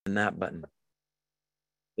And that button.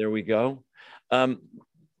 There we go.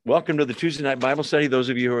 Welcome to the Tuesday night Bible study. Those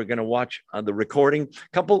of you who are going to watch the recording, a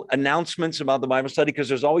couple announcements about the Bible study, because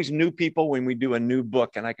there's always new people when we do a new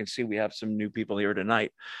book. And I can see we have some new people here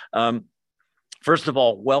tonight. First of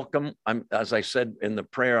all, welcome. As I said in the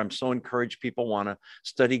prayer, I'm so encouraged people want to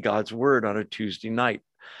study God's word on a Tuesday night.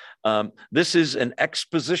 This is an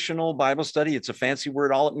expositional Bible study. It's a fancy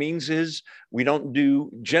word. All it means is we don't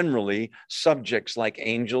do generally subjects like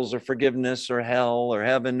angels or forgiveness or hell or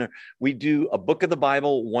heaven. We do a book of the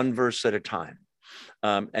Bible, one verse at a time.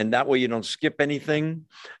 And that way you don't skip anything.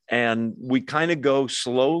 And we kind of go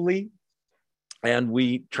slowly. And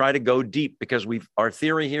we try to go deep because our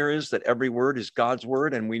theory here is that every word is God's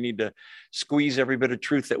word, and we need to squeeze every bit of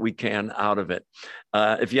truth that we can out of it.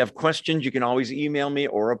 If you have questions, you can always email me,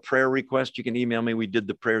 or a prayer request, you can email me. We did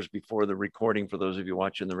the prayers before the recording for those of you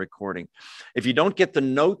watching the recording. If you don't get the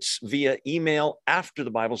notes via email after the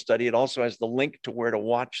Bible study, it also has the link to where to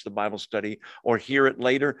watch the Bible study or hear it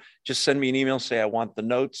later. Just send me an email, say I want the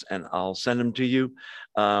notes, and I'll send them to you.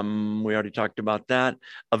 We already talked about that.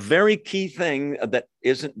 A very key thing that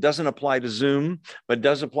doesn't apply to Zoom, but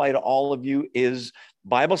does apply to all of you is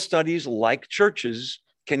Bible studies, like churches,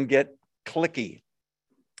 can get clicky.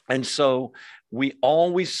 And so I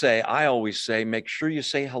always say, make sure you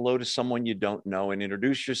say hello to someone you don't know and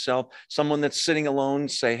introduce yourself. Someone that's sitting alone,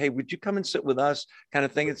 say, hey, would you come and sit with us? Kind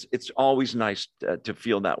of thing. It's always nice to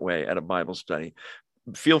feel that way at a Bible study.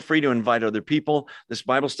 Feel free to invite other people. This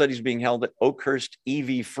Bible study is being held at Oakhurst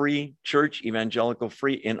EV Free Church, Evangelical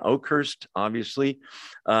Free in Oakhurst, obviously.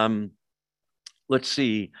 Let's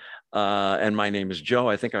see. And my name is Joe.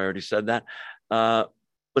 I think I already said that.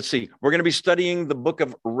 Let's see. We're going to be studying the book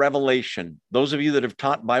of Revelation. Those of you that have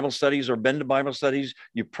taught Bible studies or been to Bible studies,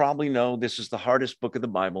 you probably know this is the hardest book of the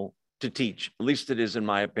Bible to teach. At least it is, in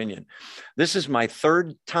my opinion. This is my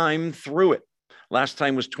third time through it. Last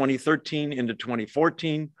time was 2013 into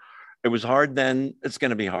 2014. It was hard then. It's going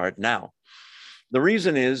to be hard now. The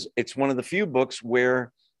reason is it's one of the few books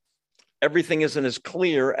where everything isn't as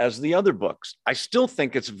clear as the other books. I still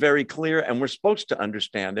think it's very clear and we're supposed to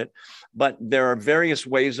understand it, but there are various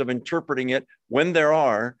ways of interpreting it. When there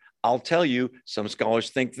are, I'll tell you, some scholars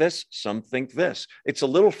think this, some think this. It's a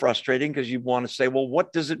little frustrating because you want to say, well,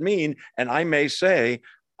 what does it mean? And I may say,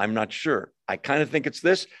 I'm not sure. I kind of think it's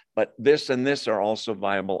this, but this and this are also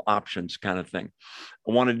viable options, kind of thing.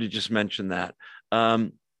 I wanted to just mention that.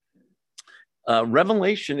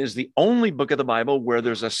 Revelation is the only book of the Bible where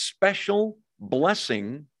there's a special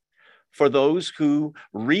blessing for those who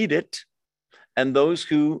read it and those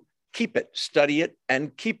who keep it, study it,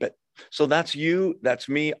 and keep it. So that's you, that's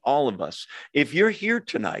me, all of us. If you're here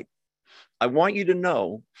tonight, I want you to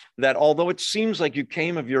know that although it seems like you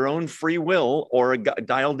came of your own free will or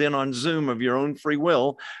dialed in on Zoom of your own free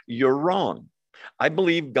will, you're wrong. I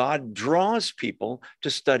believe God draws people to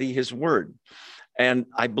study his word. And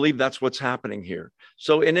I believe that's what's happening here.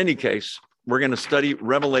 So in any case, we're going to study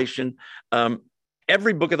Revelation.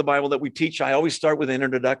 Every book of the Bible that we teach, I always start with an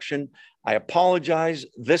introduction. I apologize.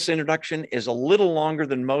 This introduction is a little longer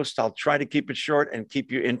than most. I'll try to keep it short and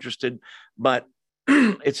keep you interested, but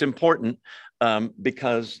it's important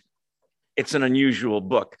because it's an unusual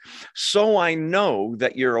book. So I know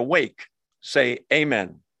that you're awake. Say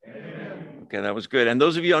amen. Amen. Okay, that was good. And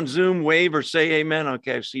those of you on Zoom, wave or say amen.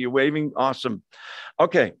 Okay, I see you waving. Awesome.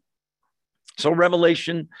 Okay, so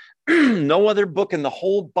Revelation, no other book in the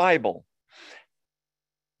whole Bible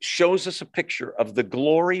shows us a picture of the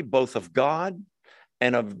glory both of God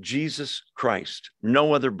and of Jesus Christ.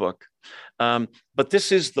 No other book. But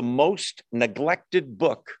this is the most neglected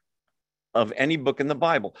book of any book in the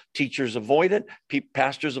Bible. Teachers avoid it.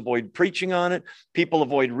 Pastors avoid preaching on it. People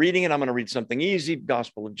avoid reading it. I'm going to read something easy,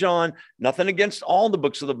 Gospel of John. Nothing against all the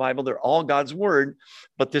books of the Bible. They're all God's word.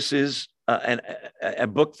 But this is a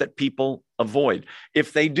book that people avoid.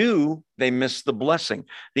 If they do, they miss the blessing.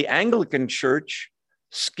 The Anglican Church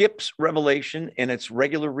skips Revelation in its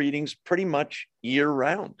regular readings pretty much year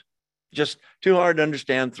round. Just too hard to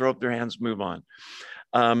understand, throw up their hands, move on.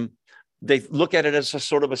 They look at it as a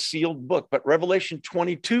sort of a sealed book, but Revelation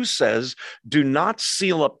 22 says, do not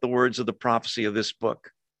seal up the words of the prophecy of this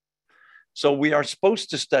book. So we are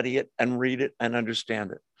supposed to study it and read it and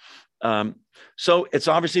understand it. So it's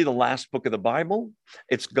obviously the last book of the Bible.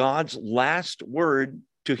 It's God's last word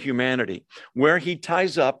to humanity, where he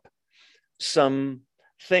ties up some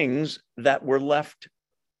things that were left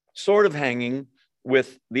sort of hanging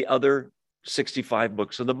with the other 65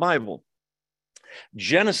 books of the Bible.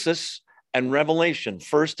 Genesis and Revelation,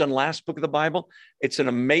 first and last book of the Bible, it's an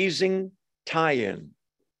amazing tie-in.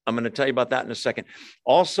 I'm going to tell you about that in a second.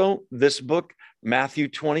 Also, this book Matthew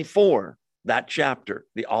 24, that chapter,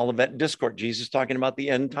 the Olivet Discourse, Jesus talking about the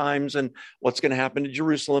end times and what's going to happen to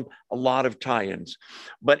Jerusalem, a lot of tie-ins.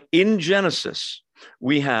 But in Genesis,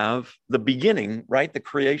 we have the beginning, right? The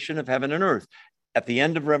creation of heaven and earth. At the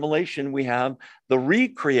end of Revelation, we have the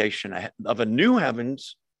recreation of a new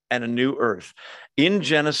heavens and a new earth. In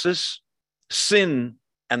Genesis, sin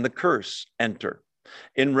and the curse enter.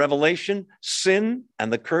 In Revelation, sin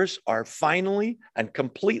and the curse are finally and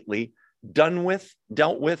completely done with,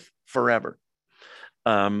 dealt with forever.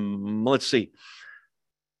 Let's see.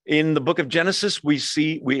 In the book of Genesis, we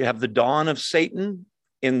have the dawn of Satan.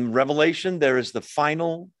 In Revelation, there is the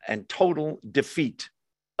final and total defeat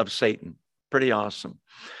of Satan. Pretty awesome.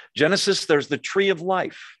 Genesis, there's the tree of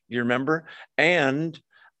life, you remember? And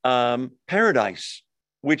paradise,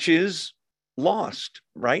 which is lost,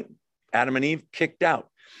 right? Adam and Eve kicked out.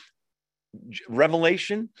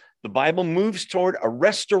 Revelation, the Bible moves toward a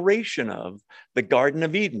restoration of the Garden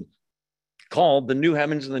of Eden, called the new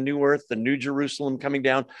heavens and the new earth, the new Jerusalem coming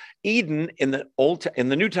down. Eden in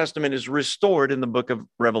the New Testament is restored in the book of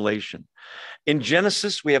Revelation. In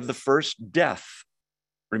Genesis, we have the first death.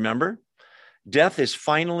 Remember? Death is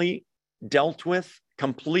finally dealt with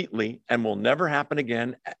completely and will never happen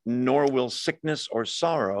again, nor will sickness or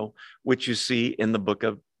sorrow, which you see in the book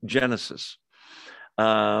of Genesis. We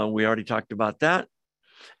already talked about that.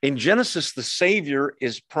 In Genesis, the Savior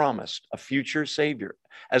is promised, a future Savior,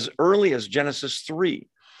 as early as Genesis 3.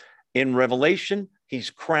 In Revelation,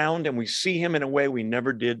 he's crowned and we see him in a way we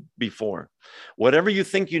never did before. Whatever you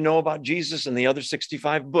think you know about Jesus and the other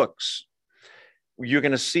 65 books, you're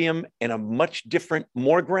going to see him in a much different,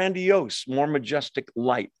 more grandiose, more majestic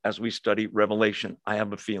light as we study Revelation, I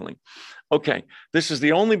have a feeling. Okay, this is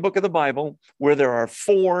the only book of the Bible where there are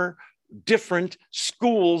 4 different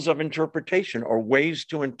schools of interpretation or ways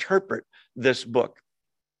to interpret this book.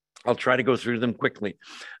 I'll try to go through them quickly.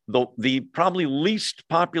 The probably least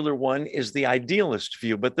popular one is the idealist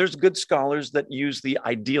view, but there's good scholars that use the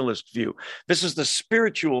idealist view. This is the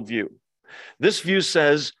spiritual view. This view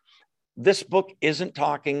says this book isn't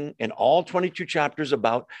talking in all 22 chapters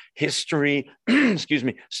about history, excuse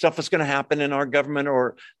me, stuff that's going to happen in our government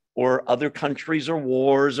or other countries or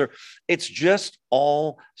wars, or it's just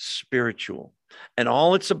all spiritual. And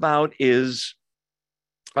all it's about is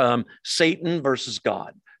Satan versus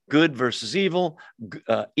God, good versus evil,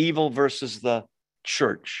 evil versus the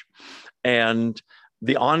church, and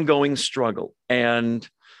the ongoing struggle. And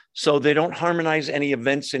so they don't harmonize any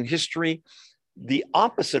events in history. The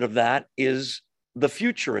opposite of that is the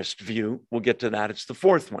futurist view. We'll get to that. It's the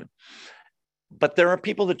 4th one. But there are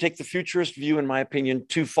people that take the futurist view, in my opinion,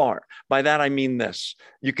 too far. By that, I mean this.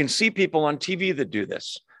 You can see people on TV that do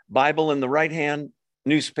this. Bible in the right hand,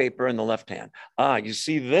 newspaper in the left hand. You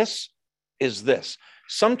see, this is this.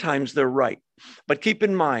 Sometimes they're right. But keep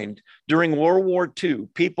in mind, during World War II,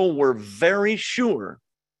 people were very sure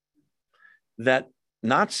that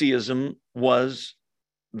Nazism was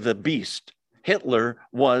the beast. Hitler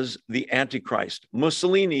was the Antichrist.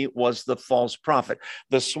 Mussolini was the false prophet.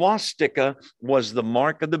 The swastika was the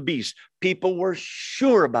mark of the beast. People were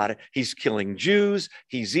sure about it. He's killing Jews.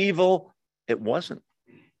 He's evil. It wasn't.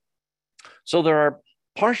 So there are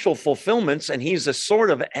partial fulfillments, and he's a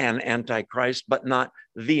sort of an Antichrist, but not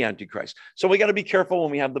the Antichrist. So we got to be careful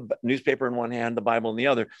when we have the newspaper in one hand, the Bible in the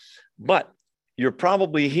other. But you're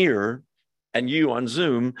probably here, and you on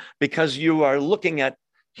Zoom, because you are looking at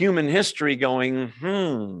human history going,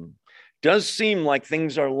 does seem like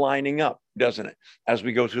things are lining up, doesn't it? As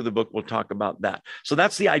we go through the book, we'll talk about that. So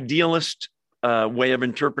that's the idealist way of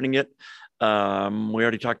interpreting it. We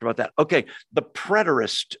already talked about that. Okay, the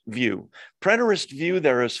preterist view. Preterist view,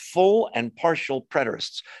 there is full and partial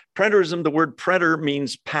preterists. Preterism, the word preter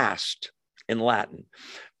means past in Latin.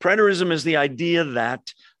 Preterism is the idea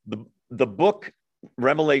that the book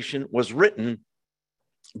Revelation was written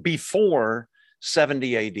before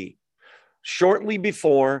 70 AD, shortly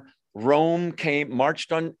before Rome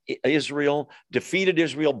marched on Israel, defeated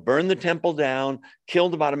Israel, burned the temple down,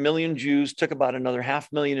 killed about 1 million Jews, took about another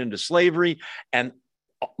 500,000 into slavery. And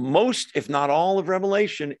most, if not all, of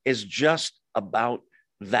Revelation is just about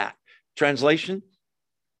that. Translation,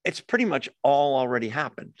 it's pretty much all already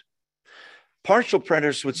happened. Partial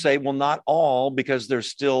preterists would say, well, not all, because there's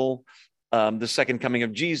still the second coming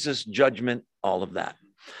of Jesus, judgment, all of that.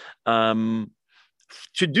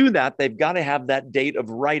 To do that, they've got to have that date of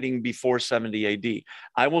writing before 70 AD.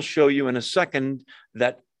 I will show you in a second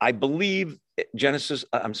that I believe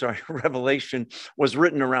Revelation was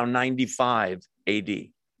written around 95 AD.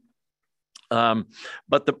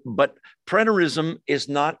 But preterism is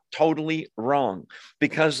not totally wrong,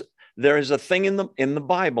 because there is a thing in the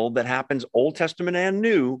Bible that happens, Old Testament and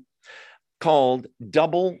New, called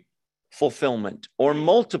double fulfillment or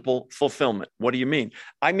multiple fulfillment. What do you mean?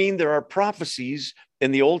 I mean, there are prophecies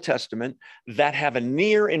in the Old Testament that have a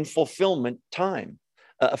near in fulfillment time,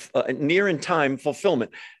 near in time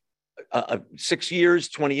fulfillment. 6 years,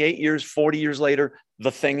 28 years, 40 years later,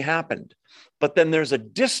 the thing happened. But then there's a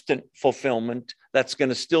distant fulfillment that's going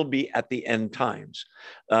to still be at the end times.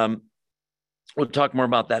 We'll talk more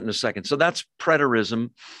about that in a second. So that's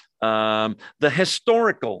preterism. The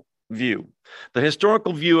historical view. The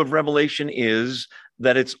historical view of Revelation is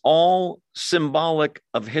that it's all symbolic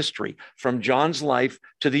of history from John's life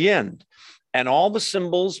to the end. And all the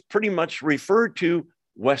symbols pretty much refer to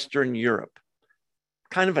Western Europe.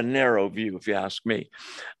 Kind of a narrow view, if you ask me.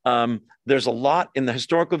 There's a lot in the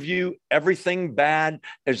historical view. Everything bad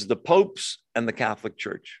is the popes and the Catholic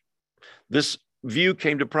Church. This view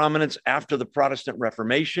came to prominence after the Protestant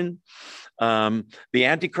Reformation. The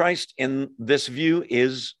Antichrist in this view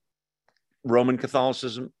is Roman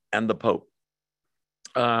Catholicism and the Pope.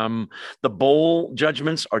 The bowl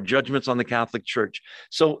judgments are judgments on the Catholic Church.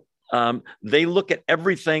 So they look at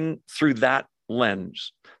everything through that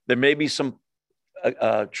lens. There may be some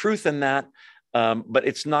truth in that, but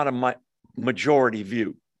it's not a majority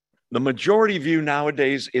view. The majority view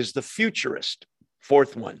nowadays is the futurist,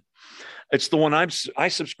 fourth one. It's the one I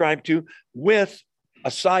subscribe to with a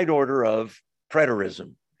side order of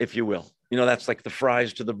preterism, if you will. You know, that's like the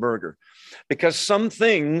fries to the burger. Because some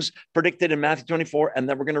things predicted in Matthew 24 and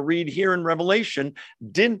that we're going to read here in Revelation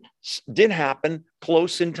did happen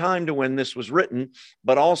close in time to when this was written,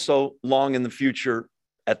 but also long in the future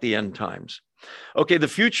at the end times. Okay, the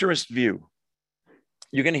futurist view.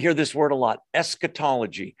 You're going to hear this word a lot,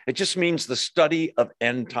 eschatology. It just means the study of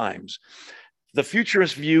end times. The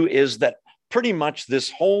futurist view is that pretty much this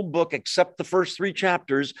whole book, except the first 3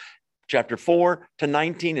 chapters, chapter 4 to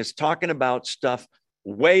 19, is talking about stuff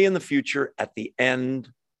way in the future at the end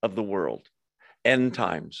of the world, end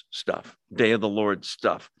times stuff, day of the Lord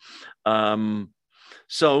stuff.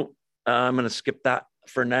 So I'm going to skip that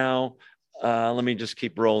for now. Let me just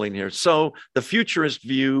keep rolling here. So the futurist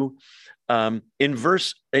view, in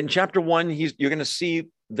chapter 1, you're going to see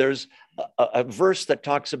there's a verse that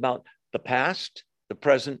talks about the past, the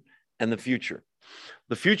present, and the future.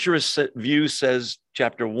 The futurist view says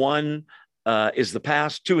chapter 1 is the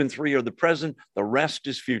past, 2 and 3 are the present, the rest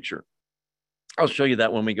is future. I'll show you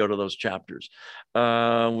that when we go to those chapters. We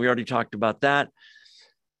already talked about that.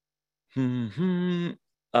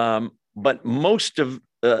 But most of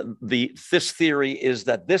this theory is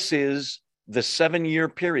that this is the 7-year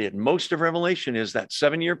period. Most of Revelation is that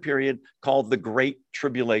 7-year period called the Great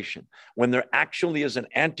Tribulation, when there actually is an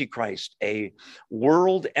Antichrist, a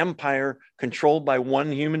world empire controlled by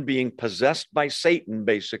one human being, possessed by Satan,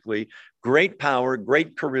 basically, great power,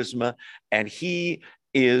 great charisma, and he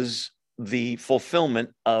is the fulfillment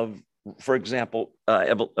of, for example,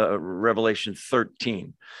 Revelation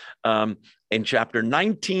 13. In chapter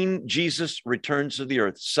 19, Jesus returns to the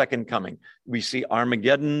earth, second coming. We see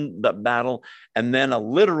Armageddon, the battle, and then a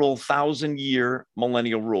literal 1,000-year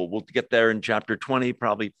millennial rule. We'll get there in chapter 20,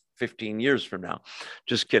 probably 15 years from now.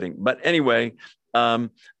 Just kidding. But anyway,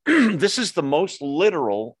 this is the most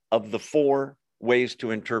literal of the 4 ways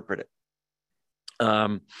to interpret it.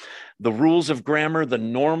 The rules of grammar, the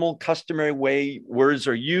normal, customary way words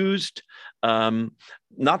are used.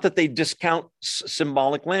 Not that they discount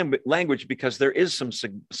symbolic language, because there is some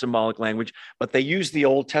symbolic language, but they use the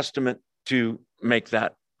Old Testament to make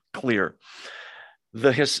that clear.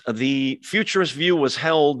 The futurist view was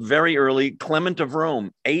held very early. Clement of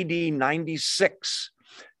Rome, AD 96.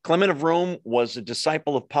 Clement of Rome was a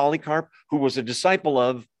disciple of Polycarp, who was a disciple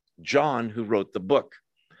of John, who wrote the book.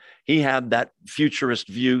 He had that futurist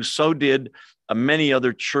view. So did many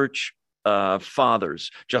other church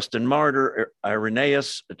fathers, Justin Martyr,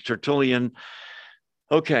 Irenaeus, Tertullian.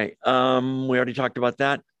 Okay, we already talked about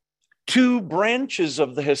that. 2 branches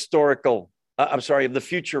of the of the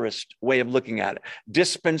futurist way of looking at it.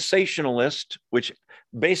 Dispensationalist, which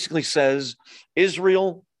basically says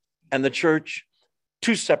Israel and the church,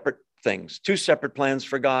 2 separate things, 2 separate plans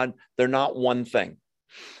for God. They're not one thing.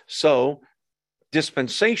 So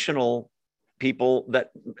dispensational people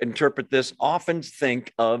that interpret this often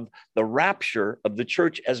think of the rapture of the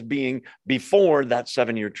church as being before that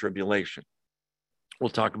 7-year tribulation. We'll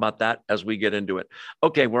talk about that as we get into it.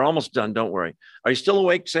 Okay, we're almost done. Don't worry. Are you still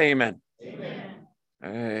awake? Say amen. Amen.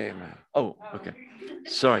 Amen. Oh, okay.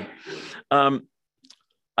 Sorry.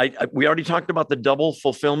 We already talked about the double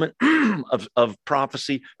fulfillment of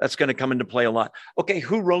prophecy. That's going to come into play a lot. Okay,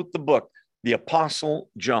 who wrote the book? The Apostle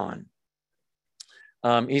John.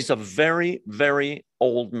 He's a very, very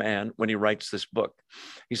old man when he writes this book.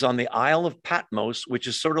 He's on the Isle of Patmos, which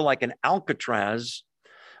is sort of like an Alcatraz,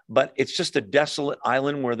 but it's just a desolate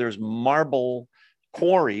island where there's marble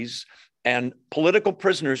quarries and political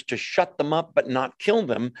prisoners. To shut them up but not kill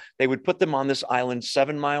them, they would put them on this island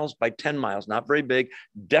 7 miles by 10 miles, not very big,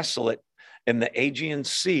 desolate in the Aegean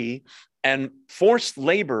Sea. And forced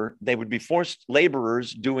labor, they would be forced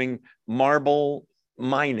laborers doing marble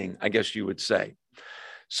mining, I guess you would say.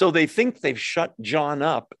 So they think they've shut John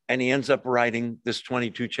up, and he ends up writing this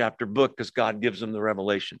 22-chapter book because God gives him the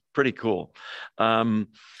revelation. Pretty cool.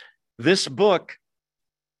 This book,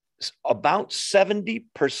 about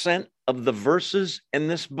 70% of the verses in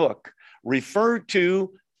this book refer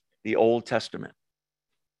to the Old Testament.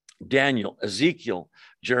 Daniel, Ezekiel,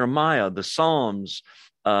 Jeremiah, the Psalms,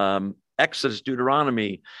 Exodus,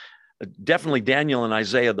 Deuteronomy, definitely Daniel and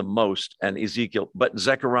Isaiah the most, and Ezekiel, but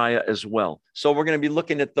Zechariah as well. So we're going to be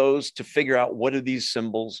looking at those to figure out what do these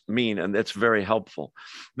symbols mean, and that's very helpful.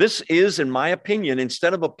 This is, in my opinion,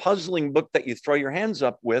 instead of a puzzling book that you throw your hands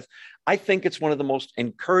up with, I think it's one of the most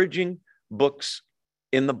encouraging books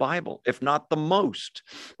in the Bible, if not the most.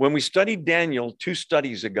 When we studied Daniel 2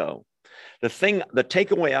 studies ago, the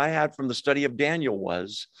takeaway I had from the study of Daniel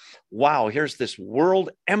was, wow, here's this world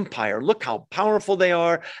empire. Look how powerful they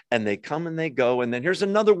are. And they come and they go. And then here's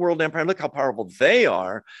another world empire. Look how powerful they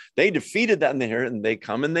are. They defeated that and they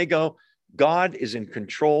come and they go. God is in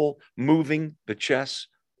control, moving the chess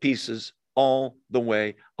pieces all the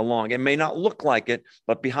way along. It may not look like it,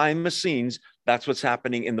 but behind the scenes, that's what's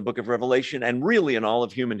happening in the book of Revelation and really in all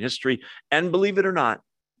of human history. And believe it or not,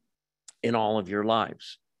 in all of your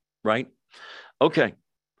lives, right? Okay,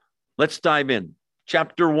 let's dive in.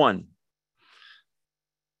 Chapter 1.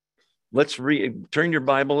 Let's turn your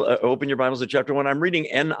Bible, open your Bibles to chapter 1. I'm reading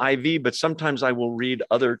NIV, but sometimes I will read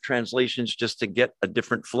other translations just to get a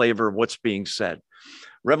different flavor of what's being said.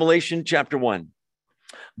 Revelation chapter 1.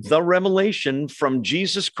 The revelation from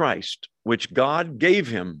Jesus Christ, which God gave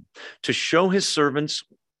him to show his servants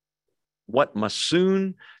what must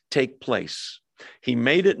soon take place. He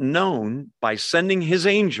made it known by sending his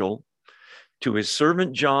angel to his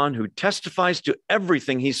servant John, who testifies to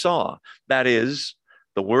everything he saw. That is,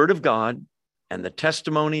 the word of God and the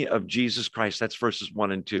testimony of Jesus Christ. That's verses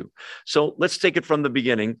 1 and 2. So let's take it from the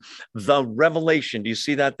beginning. The revelation. Do you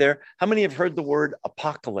see that there? How many have heard the word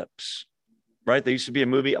apocalypse? Right? There used to be a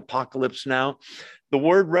movie, Apocalypse Now. The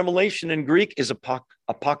word revelation in Greek is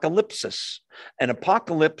apocalypsis. And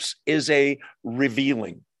apocalypse is a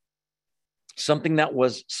revealing. Something that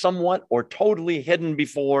was somewhat or totally hidden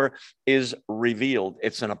before is revealed.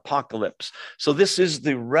 It's an apocalypse. So this is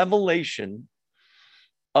the revelation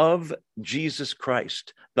of Jesus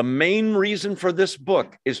Christ. The main reason for this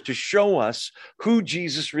book is to show us who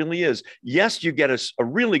Jesus really is. Yes, you get a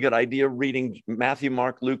really good idea reading Matthew,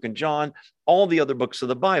 Mark, Luke, and John, all the other books of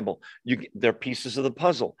the Bible. They're pieces of the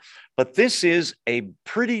puzzle. But this is a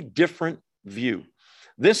pretty different view.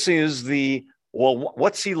 This is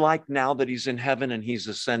what's he like now that he's in heaven and he's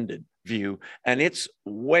ascended view? And it's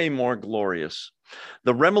way more glorious.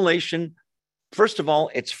 The revelation, first of all,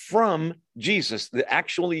 it's from Jesus.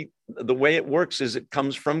 The way it works is it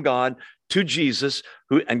comes from God to Jesus,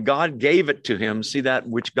 and God gave it to him. See that,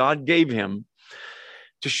 which God gave him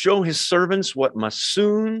to show his servants what must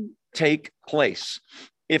soon take place.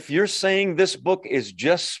 If you're saying this book is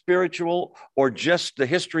just spiritual or just the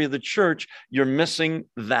history of the church, you're missing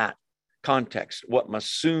that context, what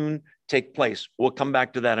must soon take place. We'll come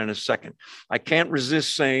back to that in a second. I can't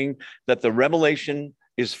resist saying that the revelation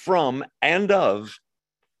is from and of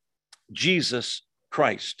Jesus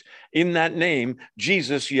Christ. In that name,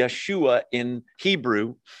 Jesus, Yeshua in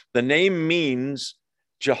Hebrew, the name means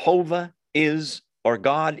Jehovah is, or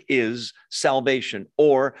God is salvation,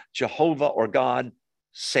 or Jehovah or God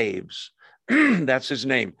saves. That's his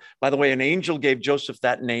name. By the way, an angel gave Joseph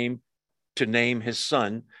that name to name his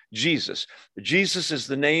son, Jesus. Jesus is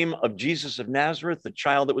the name of Jesus of Nazareth, the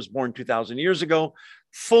child that was born 2,000 years ago,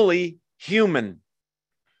 fully human.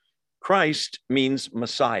 Christ means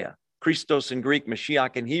Messiah. Christos in Greek,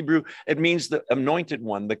 Mashiach in Hebrew. It means the anointed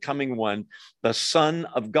one, the coming one, the Son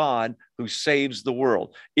of God who saves the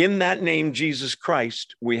world. In that name, Jesus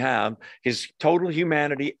Christ, we have his total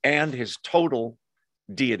humanity and his total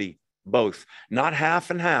deity, both. Not half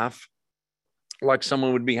and half, like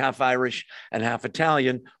someone would be half Irish and half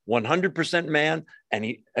Italian, 100% man, and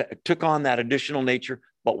he took on that additional nature,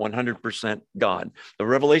 but 100% God. The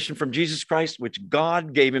revelation from Jesus Christ, which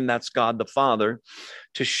God gave him, that's God the Father,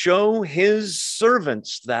 to show his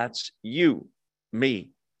servants, that's you, me,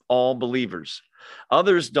 all believers.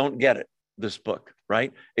 Others don't get it, this book,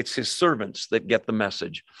 right? It's his servants that get the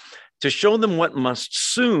message to show them what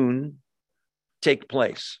must soon take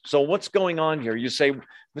place. So what's going on here? You say,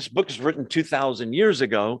 this book is written 2,000 years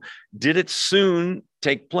ago. Did it soon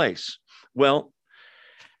take place? Well,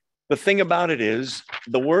 the thing about it is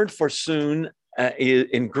the word for soon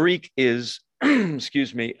in Greek is,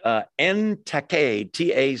 excuse me, entachei,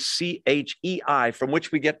 T-A-C-H-E-I, from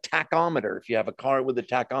which we get tachometer. If you have a car with a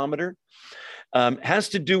tachometer, has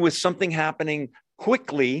to do with something happening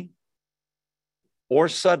quickly or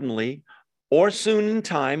suddenly or soon in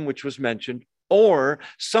time, which was mentioned, or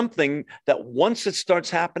something that once it starts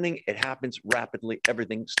happening, it happens rapidly.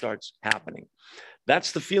 Everything starts happening.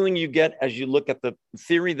 That's the feeling you get as you look at the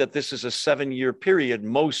theory that this is a 7-year period,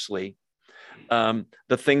 mostly,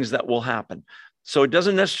 the things that will happen. So it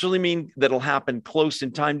doesn't necessarily mean that it'll happen close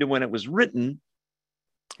in time to when it was written,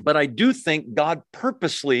 but I do think God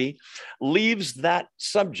purposely leaves that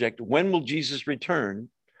subject, when will Jesus return,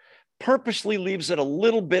 purposely leaves it a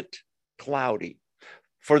little bit cloudy.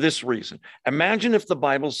 For this reason, imagine if the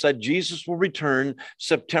Bible said Jesus will return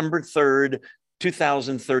September 3rd,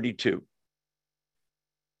 2032.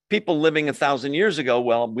 People living 1,000 years ago,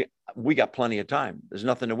 well, we got plenty of time. There's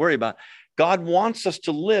nothing to worry about. God wants us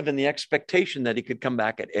to live in the expectation that he could come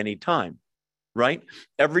back at any time, right?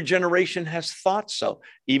 Every generation has thought so.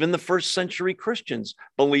 Even the first century Christians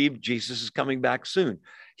believed Jesus is coming back soon.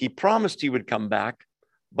 He promised he would come back,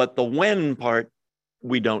 but the when part,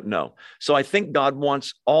 we don't know. So I think God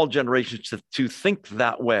wants all generations to think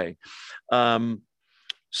that way.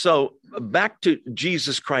 So back to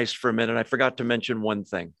Jesus Christ for a minute. I forgot to mention one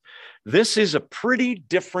thing. This is a pretty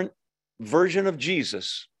different version of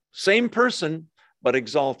Jesus. Same person, but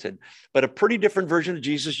exalted. But a pretty different version of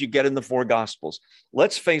Jesus you get in the 4 Gospels.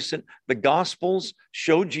 Let's face it, the Gospels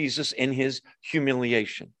show Jesus in his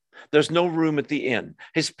humiliation. There's no room at the inn.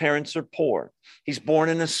 His parents are poor. He's born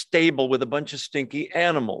in a stable with a bunch of stinky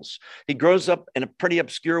animals. He grows up in a pretty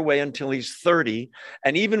obscure way until he's 30.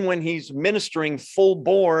 And even when he's ministering full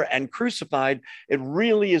bore and crucified, it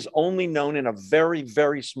really is only known in a very,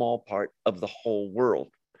 very small part of the whole world.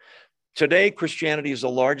 Today, Christianity is the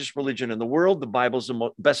largest religion in the world. The Bible is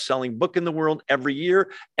the best-selling book in the world every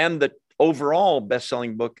year, and the overall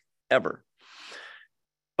best-selling book ever.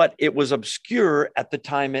 But it was obscure at the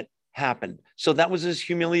time it happened. So that was his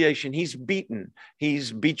humiliation. He's beaten,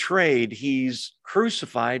 he's betrayed, he's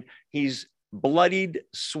crucified, he's bloodied,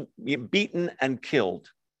 beaten, and killed.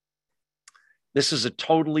 This is a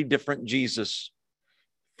totally different Jesus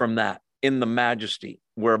from that in the majesty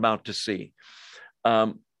we're about to see.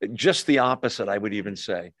 Just the opposite, I would even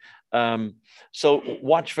say. So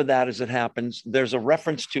watch for that as it happens. There's a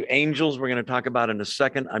reference to angels we're going to talk about in a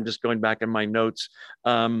second. I'm just going back in my notes.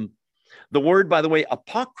 The word, by the way,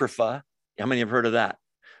 apocrypha, how many have heard of that?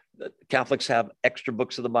 Catholics have extra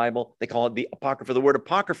books of the Bible. They call it the apocrypha. The word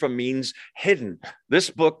apocrypha means hidden. This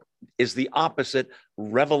book is the opposite,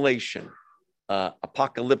 revelation,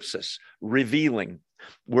 apocalypsis, revealing.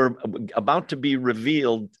 We're about to be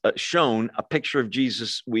revealed, shown a picture of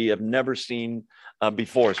Jesus we have never seen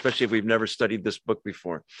before, especially if we've never studied this book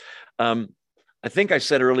before. I think I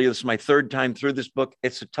said earlier, this is my 3rd time through this book.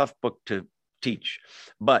 It's a tough book to teach,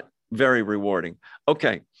 but very rewarding.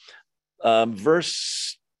 Okay,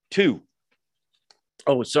 verse 2.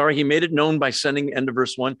 Oh, sorry, he made it known by sending, end of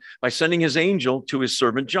verse 1, by sending his angel to his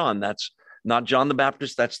servant John. That's not John the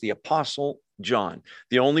Baptist, that's the Apostle John,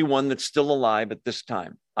 the only one that's still alive at this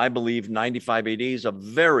time. I believe 95 AD. Is a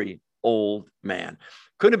very old man.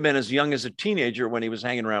 Could have been as young as a teenager when he was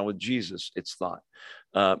hanging around with Jesus, it's thought.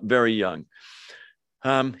 Very young.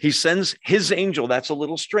 He sends his angel. That's a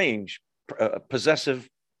little strange, possessive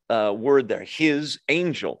word there. His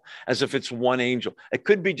angel, as if it's one angel. It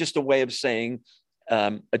could be just a way of saying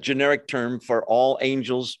a generic term for all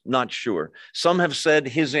angels, not sure. Some have said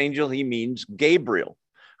his angel, he means Gabriel,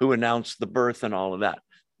 who announced the birth and all of that.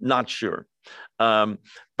 Not sure. But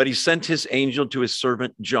he sent his angel to his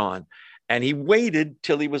servant John, and he waited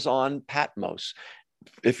till he was on Patmos.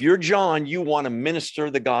 If you're John, you want to minister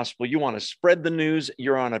the gospel. You want to spread the news.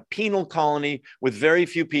 You're on a penal colony with very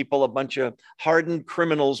few people, a bunch of hardened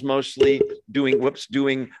criminals, mostly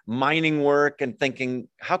doing mining work and thinking,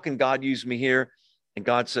 how can God use me here? And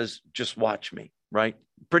God says, just watch me, right?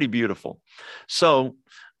 Pretty beautiful. So,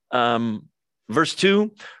 verse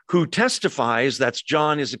 2, who testifies, that's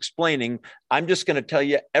John is explaining, I'm just going to tell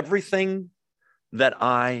you everything that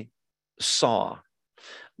I saw.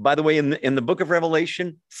 By the way, in the book of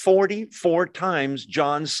Revelation, 44 times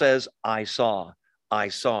John says, I saw, I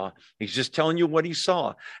saw. He's just telling you what he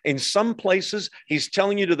saw. In some places, he's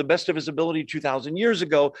telling you to the best of his ability 2,000 years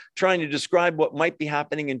ago, trying to describe what might be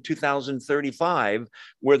happening in 2035,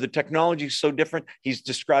 where the technology is so different. He's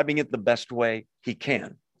describing it the best way he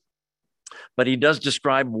can. But he does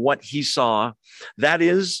describe what he saw. That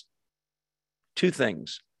is two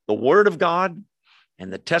things: the Word of God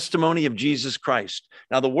and the testimony of Jesus Christ.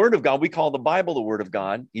 Now, the Word of God, we call the Bible the Word of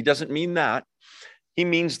God. He doesn't mean that. He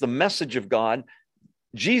means the message of God.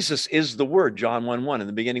 Jesus is the Word, John 1:1. In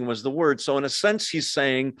the beginning was the Word. So in a sense, he's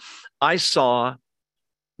saying, I saw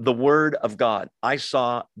the Word of God. I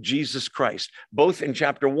saw Jesus Christ, both in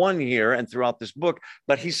chapter 1 here and throughout this book.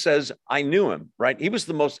 But he says, I knew him, right? He was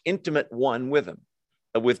the most intimate one with him,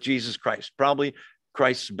 with Jesus Christ, probably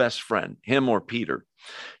Christ's best friend, him or Peter.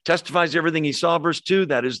 Testifies everything he saw, verse 2,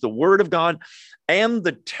 that is the Word of God and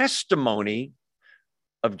the testimony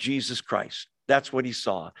of Jesus Christ. That's what he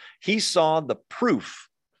saw. He saw the proof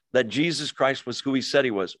that Jesus Christ was who he said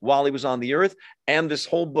he was while he was on the earth. And this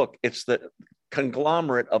whole book, it's the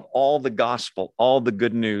conglomerate of all the gospel, all the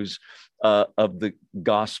good news of the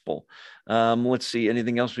gospel. Let's see,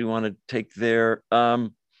 anything else we want to take there?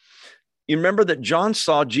 You remember that John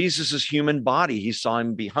saw Jesus's human body. He saw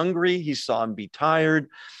him be hungry. He saw him be tired.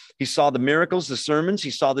 He saw the miracles, the sermons.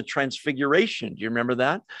 He saw the transfiguration. Do you remember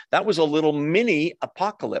that? That was a little mini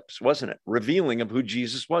apocalypse, wasn't it? Revealing of who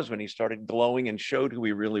Jesus was when he started glowing and showed who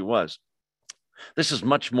he really was. This is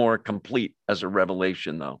much more complete as a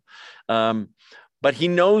revelation, though. But he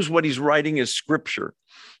knows what he's writing is scripture.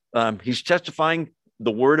 He's testifying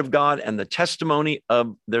the Word of God and the testimony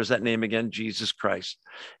of, there's that name again, Jesus Christ.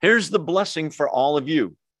 Here's the blessing for all of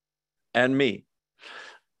you and me.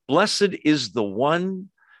 Blessed is the one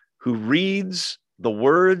who reads the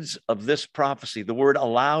words of this prophecy. The word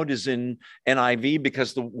aloud is in NIV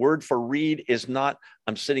because the word for read is not,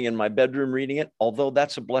 I'm sitting in my bedroom reading it, although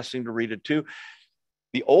that's a blessing to read it too.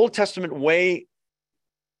 The Old Testament way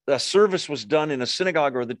a service was done in a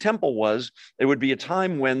synagogue or the temple was, there would be a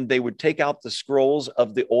time when they would take out the scrolls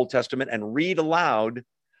of the Old Testament and read aloud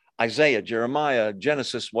Isaiah, Jeremiah,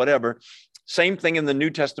 Genesis, whatever. Same thing in the New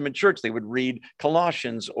Testament church. They would read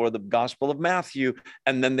Colossians or the Gospel of Matthew,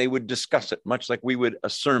 and then they would discuss it, much like we would a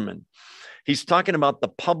sermon. He's talking about the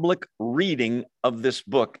public reading of this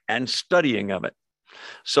book and studying of it.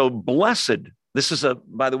 So blessed, this is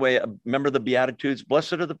by the way, remember the Beatitudes?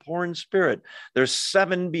 Blessed are the poor in spirit. There's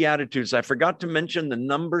 7 Beatitudes. I forgot to mention the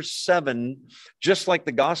number 7, just like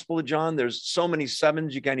the Gospel of John. There's so many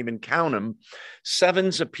 7s, you can't even count them.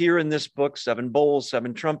 7s appear in this book, 7 bowls,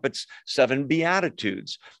 7 trumpets, 7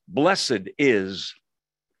 Beatitudes. Blessed is,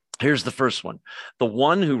 here's the first one, the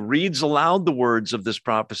one who reads aloud the words of this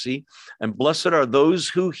prophecy, and blessed are those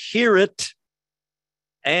who hear it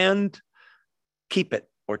and keep it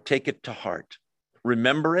or take it to heart.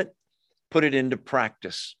 Remember it, put it into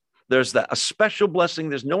practice. There's a special blessing.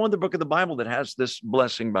 There's no other book of the Bible that has this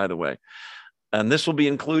blessing, by the way. And this will be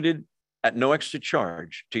included at no extra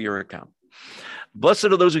charge to your account. Blessed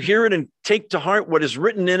are those who hear it and take to heart what is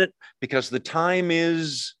written in it, because the time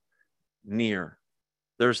is near.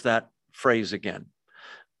 There's that phrase again.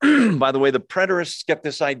 By the way, the preterists get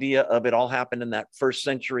this idea of it all happened in that first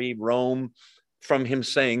century Rome from him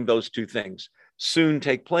saying those two things. Soon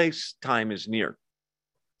take place, time is near.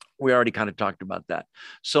 We already kind of talked about that.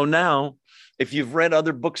 So now, if you've read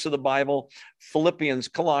other books of the Bible, Philippians,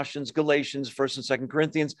 Colossians, Galatians, 1st and 2nd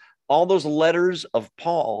Corinthians, all those letters of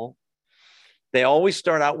Paul, they always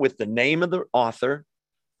start out with the name of the author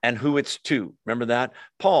and who it's to. Remember that?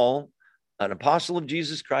 Paul, an apostle of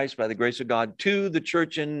Jesus Christ by the grace of God, to the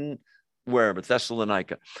church in wherever,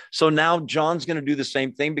 Thessalonica. So now John's going to do the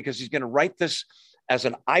same thing because he's going to write this as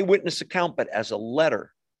an eyewitness account, but as a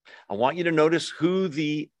letter. I want you to notice who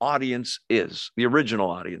the audience is, the original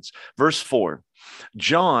audience. Verse 4,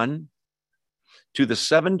 John, to the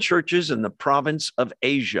 7 churches in the province of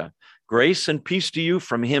Asia, grace and peace to you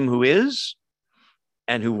from him who is,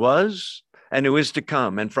 and who was, and who is to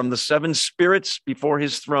come, and from the 7 spirits before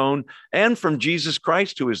his throne, and from Jesus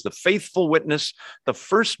Christ, who is the faithful witness, the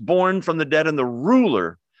firstborn from the dead, and the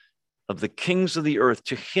ruler of the kings of the earth,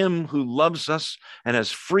 to him who loves us and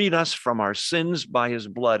has freed us from our sins by his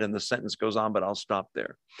blood. And the sentence goes on, but I'll stop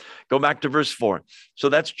there. Go back to verse 4. So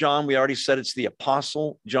that's John. We already said it's the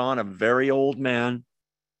apostle John, a very old man.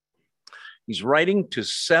 He's writing to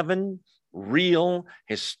 7 real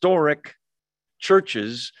historic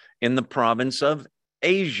churches in the province of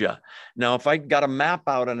Asia. Now, if I got a map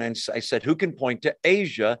out and I said, who can point to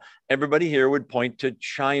Asia? Everybody here would point to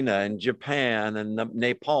China and Japan and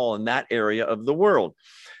Nepal and that area of the world.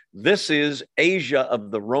 This is Asia of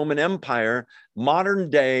the Roman Empire, modern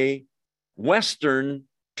day Western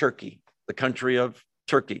Turkey, the country of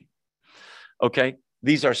Turkey. Okay,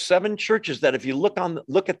 these are 7 churches that if you look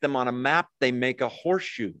at them on a map, they make a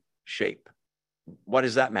horseshoe shape. What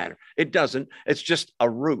does that matter? It doesn't. It's just a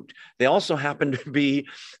route. They also happen to be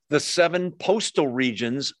the 7 postal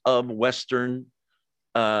regions of Western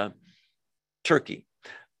Turkey,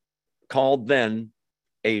 called then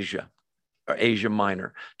Asia or Asia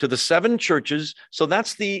Minor. To the 7 churches, so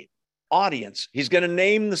that's the audience. He's going to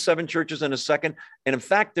name the 7 churches in a second. And in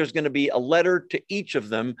fact, there's going to be a letter to each of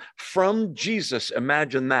them from Jesus.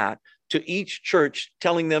 Imagine that, to each church,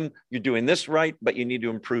 telling them you're doing this right, but you need to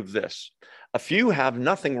improve this. A few have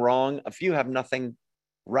nothing wrong. A few have nothing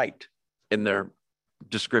right in their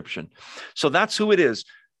description. So that's who it is,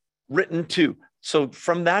 written to. So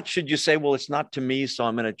from that, should you say, well, it's not to me, so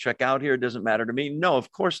I'm going to check out here. It doesn't matter to me. No,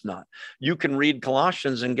 of course not. You can read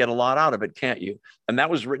Colossians and get a lot out of it, can't you? And that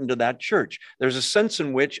was written to that church. There's a sense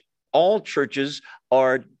in which all churches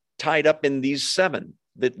are tied up in these 7.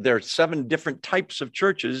 That there are 7 different types of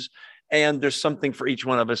churches, and there's something for each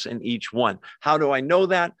one of us in each one. How do I know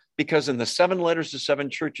that? Because in the 7 letters to 7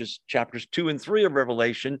 churches, chapters 2 and 3 of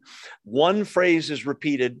Revelation, one phrase is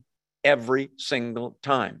repeated every single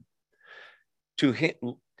time. To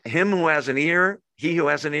him who has an ear, he who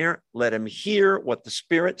has an ear, let him hear what the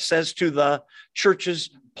Spirit says to the churches,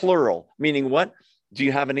 plural. Meaning what? Do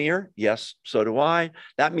you have an ear? Yes, so do I.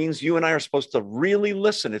 That means you and I are supposed to really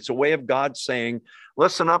listen. It's a way of God saying,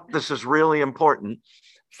 listen up, this is really important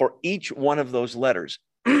for each one of those letters.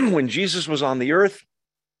 When Jesus was on the earth,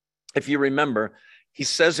 if you remember, he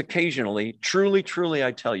says occasionally, truly, truly,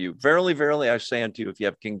 I tell you, verily, verily, I say unto you, if you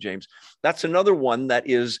have King James. That's another one that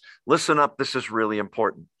is, listen up, this is really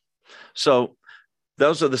important. So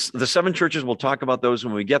those are the 7 churches. We'll talk about those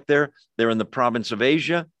when we get there. They're in the province of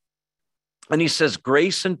Asia. And he says,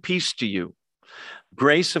 grace and peace to you.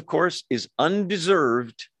 Grace, of course, is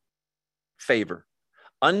undeserved favor,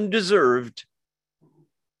 undeserved,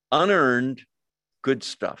 unearned good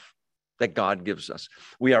stuff that God gives us.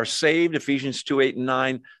 We are saved, Ephesians 2, 8, and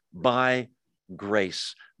 9, by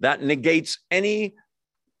grace. That negates anything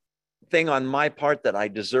on my part that I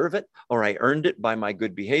deserve it, or I earned it by my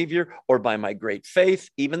good behavior, or by my great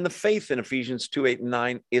faith. Even the faith in Ephesians 2, 8, and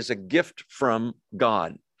 9 is a gift from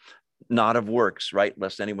God, not of works, right?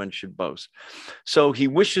 Lest anyone should boast. So he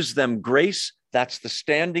wishes them grace. That's the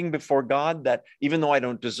standing before God, that even though I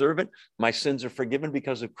don't deserve it, my sins are forgiven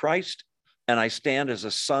because of Christ, and I stand as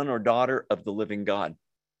a son or daughter of the living God.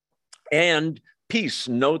 And peace,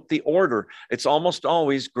 note the order. It's almost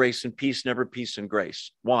always grace and peace, never peace and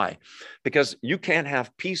grace. Why? Because you can't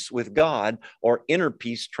have peace with God or inner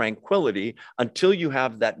peace, tranquility, until you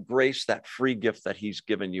have that grace, that free gift that he's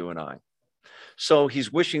given you and I. So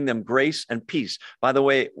he's wishing them grace and peace. By the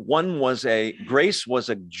way, grace was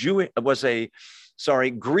a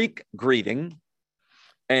Greek greeting,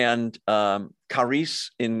 and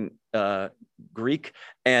charis in Greek,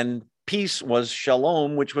 and peace was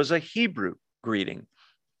shalom, which was a Hebrew greeting,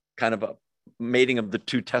 kind of a mating of the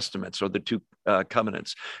 2 testaments or the 2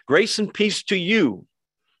 covenants. Grace and peace to you,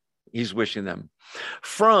 he's wishing them,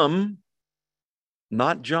 from,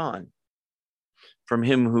 not John, from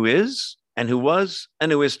him who is, and who was, and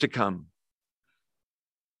who is to come.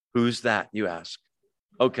 Who's that, you ask?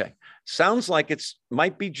 Okay, sounds like it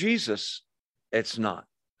might be Jesus. It's not.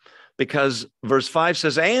 Because verse 5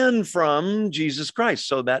 says, and from Jesus Christ.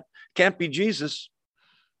 So that can't be Jesus.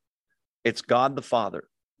 It's God the Father.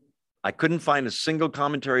 I couldn't find a single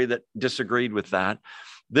commentary that disagreed with that.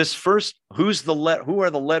 This first, who are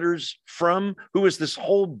the letters from? Who is this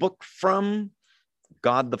whole book from?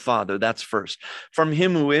 God the Father. That's first. From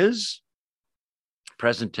him who is,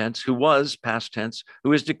 present tense, who was, past tense,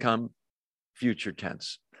 who is to come, future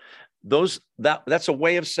tense. That's a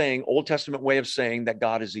way of saying, Old Testament way of saying that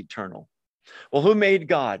God is eternal. Well, who made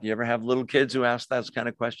God? You ever have little kids who ask those kind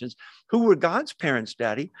of questions? Who were God's parents,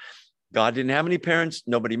 Daddy? God didn't have any parents.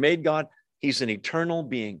 Nobody made God. He's an eternal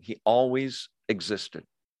being. He always existed.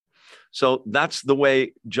 So that's the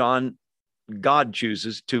way God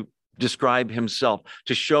chooses to describe himself,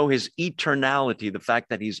 to show his eternality, the fact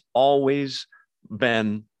that he's always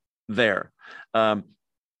been there.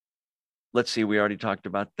 Let's see, we already talked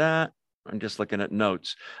about that. I'm just looking at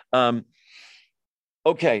notes.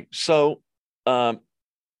 Okay, so the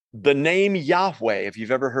name Yahweh, if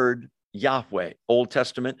you've ever heard Yahweh, Old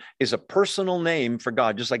Testament, is a personal name for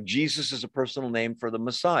God, just like Jesus is a personal name for the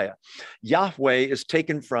Messiah. Yahweh is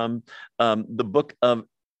taken from the book of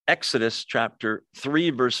Exodus chapter 3,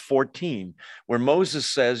 verse 14, where Moses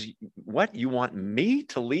says, what, you want me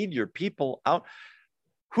to lead your people out?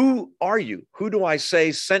 Who are you? Who do I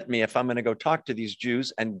say sent me if I'm going to go talk to these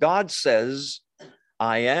Jews? And God says,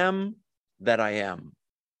 I am that I am.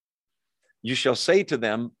 You shall say to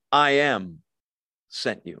them, I am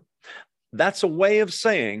sent you. That's a way of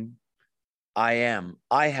saying, I am.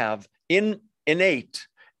 I have innate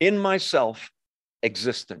in myself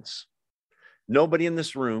existence. Nobody in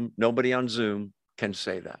this room, nobody on Zoom can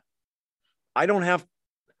say that. I don't have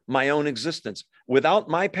my own existence. Without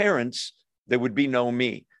my parents, there would be no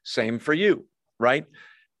me. Same for you, right?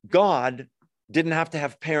 God didn't have to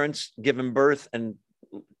have parents give him birth and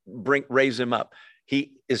raise him up.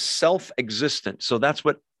 He is self-existent. So that's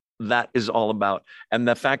what that is all about. And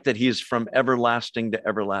the fact that he is from everlasting to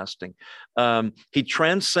everlasting. He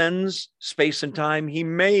transcends space and time. He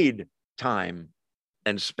made time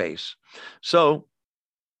and space. So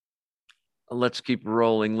let's keep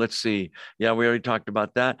rolling. Let's see. Yeah, we already talked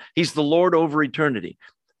about that. He's the Lord over eternity.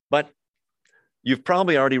 But you've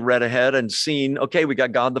probably already read ahead and seen, okay, we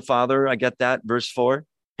got God the Father. I get that. Verse 4,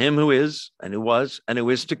 him who is and who was and who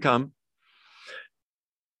is to come.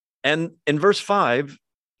 And in verse 5,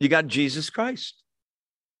 you got Jesus Christ.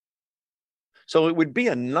 So it would be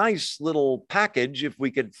a nice little package if we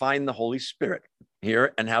could find the Holy Spirit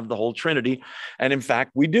here and have the whole Trinity. And in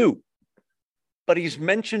fact, we do. But he's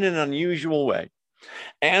mentioned in an unusual way.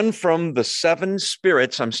 And from the 7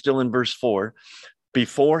 spirits, I'm still in verse 4,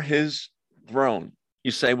 before his throne.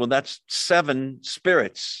 You say, well, that's 7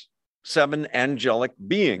 spirits, 7 angelic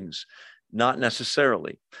beings. Not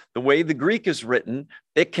necessarily. The way the Greek is written,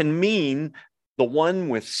 it can mean the one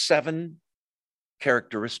with 7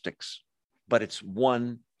 characteristics, but it's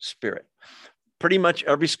one spirit. Pretty much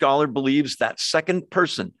every scholar believes that second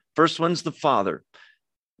person. First one's the Father,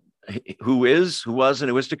 who is, who was, and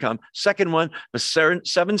who is to come. Second one, the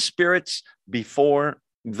 7 spirits before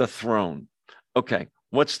the throne. Okay,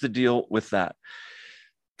 what's the deal with that?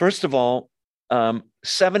 First of all,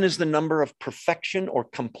 7 is the number of perfection or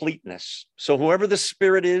completeness. So whoever the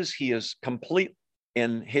Spirit is, he is complete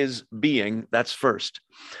in his being. That's first.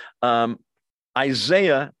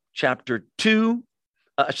 Isaiah chapter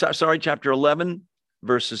 11,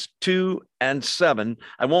 verses 2 and 7.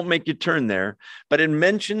 I won't make you turn there, but it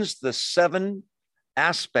mentions the 7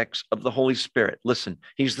 aspects of the Holy Spirit. Listen,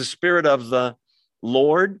 he's the Spirit of the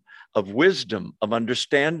Lord, of wisdom, of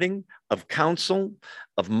understanding, of counsel,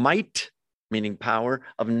 of might, meaning power,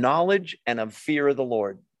 of knowledge, and of fear of the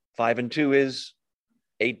Lord. 5 and 2 is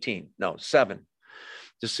 18. No, 7.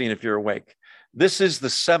 Just seeing if you're awake. This is the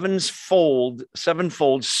sevenfold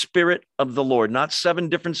Spirit of the Lord, not 7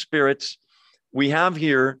 different spirits. We have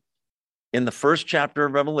here in the first chapter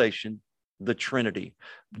of Revelation, the Trinity,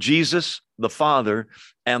 Jesus, the Father,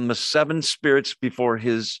 and the 7 spirits before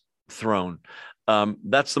his throne.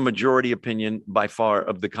 That's the majority opinion by far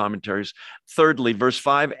of the commentaries. Thirdly, verse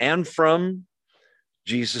 5, and from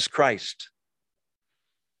Jesus Christ,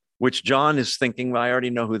 which John is thinking, well, I already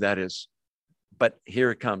know who that is. But here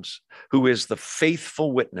it comes, who is the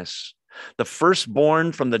faithful witness, the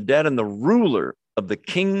firstborn from the dead and the ruler of the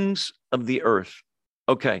kings of the earth.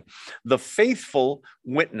 Okay, the faithful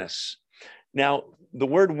witness. Now, the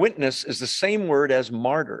word witness is the same word as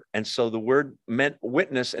martyr. And so the word meant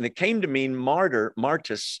witness, and it came to mean martyr.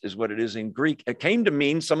 Martyrs is what it is in Greek. It came to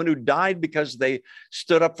mean someone who died because they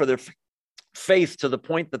stood up for their faith to the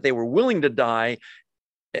point that they were willing to die.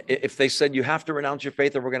 If they said, you have to renounce your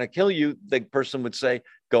faith or we're going to kill you, the person would say,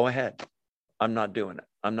 go ahead. I'm not doing it.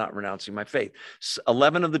 I'm not renouncing my faith.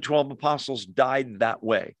 11 of the 12 apostles died that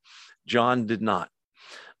way. John did not.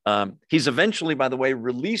 He's eventually, by the way,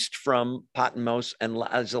 released from Patmos and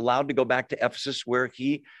is allowed to go back to Ephesus, where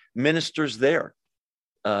he ministers there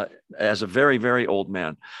as a very, very old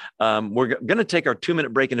man. We're going to take our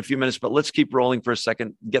 2-minute break in a few minutes, but let's keep rolling for a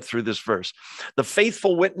second, get through this verse. The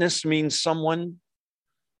faithful witness means someone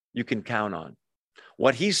you can count on.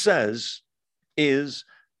 What he says is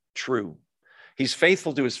true. He's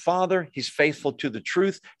faithful to his Father. He's faithful to the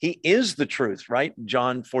truth. He is the truth, right?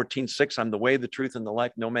 John 14:6, I'm the way, the truth, and the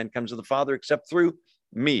life. No man comes to the Father except through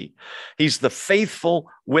me. He's the faithful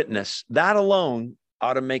witness. That alone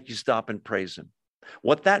ought to make you stop and praise him.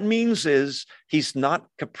 What that means is he's not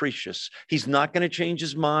capricious. He's not going to change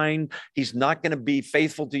his mind. He's not going to be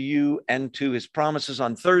faithful to you and to his promises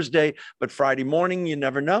on Thursday, but Friday morning, you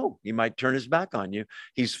never know. He might turn his back on you.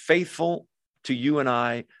 He's faithful to you and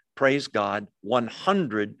I, praise God,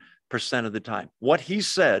 100% of the time. What he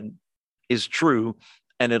said is true,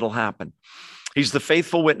 and it'll happen. He's the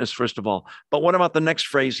faithful witness, first of all. But what about the next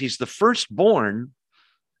phrase? He's the firstborn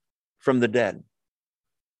from the dead.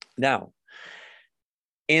 Now,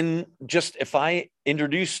 if I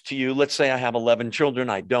introduced to you, let's say I have 11 children.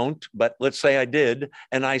 I don't, but let's say I did.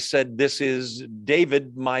 And I said, this is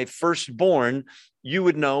David, my firstborn. You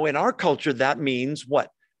would know in our culture, that means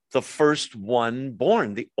what? The first one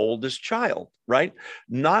born, the oldest child, right?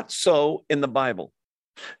 Not so in the Bible.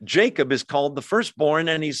 Jacob is called the firstborn,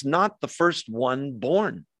 and he's not the first one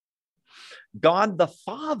born. God the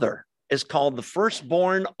Father is called the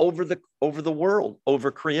firstborn over the world,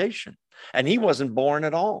 over creation. And he wasn't born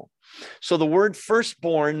at all. So the word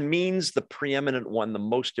firstborn means the preeminent one, the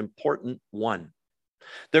most important one.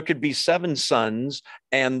 There could be 7 sons,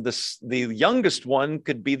 and the youngest one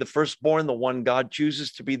could be the firstborn, the one God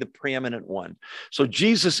chooses to be the preeminent one. So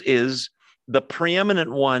Jesus is the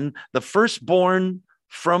preeminent one, the firstborn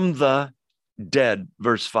from the dead,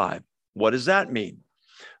 verse 5. What does that mean?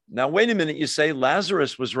 Now, wait a minute. You say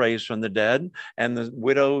Lazarus was raised from the dead, and the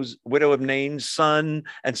widow of Nain's son,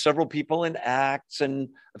 and several people in Acts, and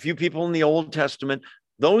a few people in the Old Testament.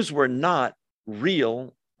 Those were not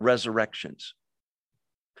real resurrections.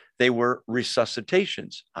 They were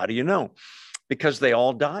resuscitations. How do you know? Because they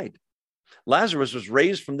all died. Lazarus was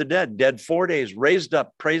raised from the dead 4 days, raised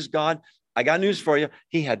up. Praise God. I got news for you.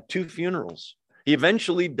 He had 2 funerals. He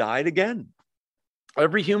eventually died again.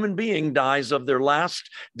 Every human being dies of their last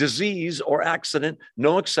disease or accident,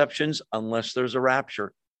 no exceptions, unless there's a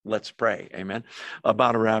rapture. Let's pray, amen,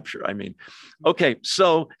 about a rapture, I mean. Okay,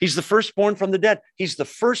 so he's the firstborn from the dead. He's the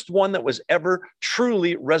first one that was ever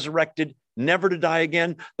truly resurrected, never to die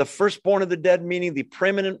again. The firstborn of the dead, meaning the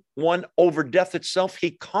preeminent one over death itself.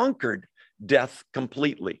 He conquered death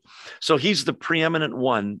completely. So he's the preeminent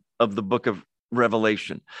one of the book of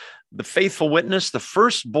Revelation. The faithful witness, the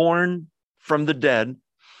firstborn from the dead,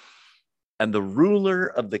 and the ruler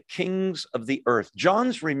of the kings of the earth.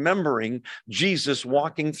 John's remembering Jesus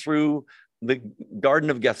walking through the Garden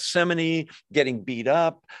of Gethsemane, getting beat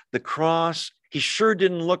up, the cross. He sure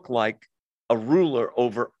didn't look like a ruler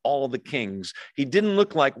over all the kings. He didn't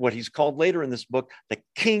look like what he's called later in this book, the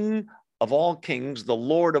King of all kings, the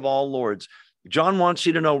Lord of all lords. John wants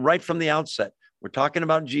you to know right from the outset, we're talking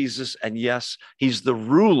about Jesus, and yes, he's the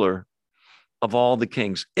ruler of all the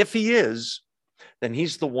kings. If he is, then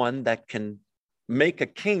he's the one that can make a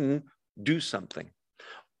king do something.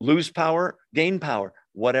 Lose power, gain power,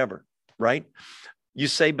 whatever, right? You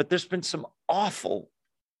say, but there's been some awful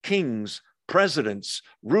kings, presidents,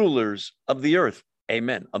 rulers of the earth,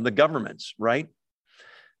 amen, of the governments, right?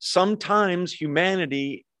 Sometimes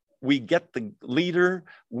humanity, we get the leader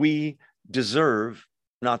we deserve,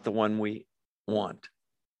 not the one we want,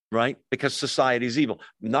 right? Because society is evil.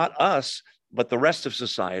 Not us, but the rest of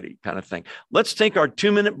society kind of thing. Let's take our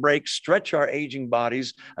 2-minute break, stretch our aging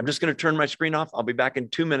bodies. I'm just going to turn my screen off. I'll be back in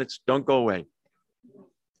 2 minutes. Don't go away.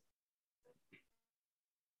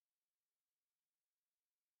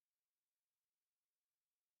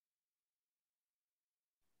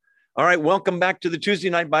 All right, welcome back to the Tuesday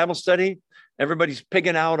night Bible study. Everybody's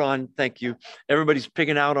pigging out on, thank you. Everybody's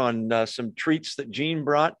pigging out on some treats that Jean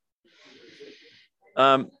brought.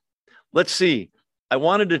 Let's see. I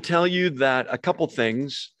wanted to tell you that a couple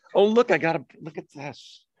things. Oh, look, I got to look at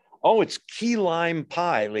this. Oh, it's key lime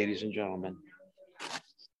pie, ladies and gentlemen.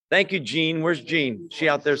 Thank you, Jean. Where's Jean? She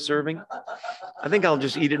out there serving? I think I'll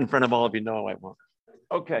just eat it in front of all of you. No, I won't.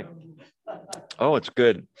 Okay. Oh, it's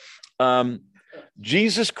good.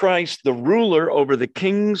 Jesus Christ, the ruler over the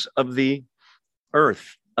kings of the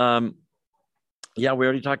earth. Yeah, we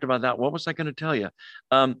already talked about that. What was I going to tell you?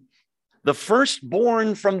 The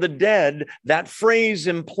firstborn from the dead, that phrase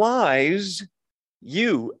implies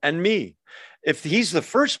you and me. If he's the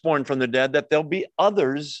firstborn from the dead, that there'll be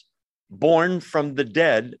others born from the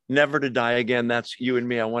dead, never to die again. That's you and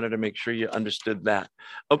me. I wanted to make sure you understood that.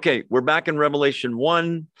 Okay, we're back in Revelation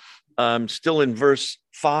 1, still in verse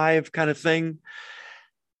 5 kind of thing.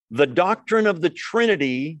 The doctrine of the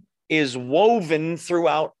Trinity is woven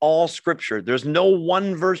throughout all Scripture. There's no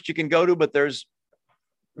one verse you can go to, but there's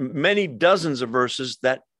many dozens of verses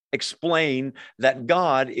that explain that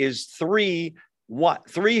God is 3 what?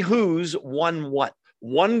 3 who's, 1 what?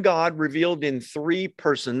 One God revealed in 3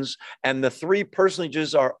 persons, and the 3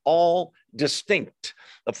 personages are all distinct.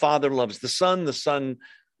 The Father loves the Son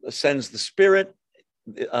sends the Spirit,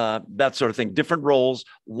 that sort of thing, different roles,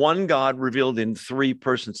 one God revealed in 3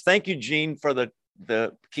 persons. Thank you, Jean, for the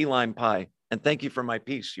key lime pie, and thank you for my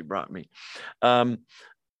piece you brought me.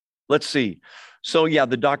 Let's see. So yeah,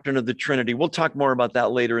 the doctrine of the Trinity. We'll talk more about that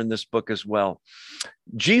later in this book as well.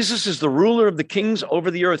 Jesus is the ruler of the kings over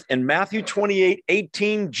the earth. In Matthew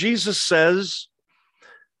 28:18, Jesus says,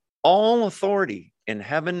 all authority in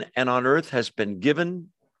heaven and on earth has been given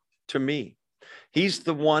to me. He's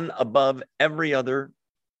the one above every other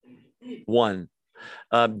one.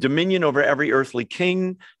 dominion over every earthly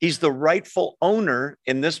king. He's the rightful owner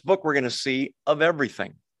in this book we're going to see of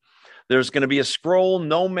everything. There's going to be a scroll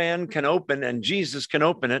no man can open, and Jesus can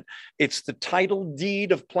open it. It's the title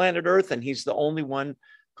deed of planet Earth, and he's the only one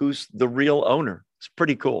who's the real owner. It's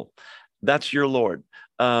pretty cool. That's your Lord.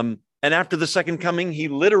 And after the second coming, he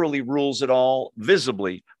literally rules it all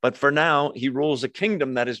visibly. But for now, he rules a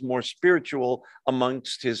kingdom that is more spiritual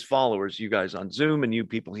amongst his followers, you guys on Zoom and you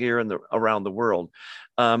people here and around the world.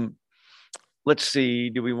 Let's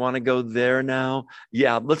see. Do we want to go there now?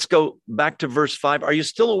 Yeah, let's go back to verse 5. Are you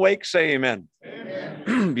still awake? Say amen.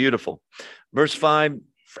 Amen. Beautiful. Verse 5,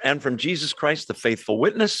 and from Jesus Christ, the faithful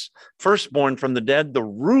witness, firstborn from the dead, the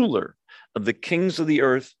ruler of the kings of the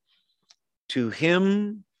earth, to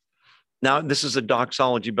him. Now, this is a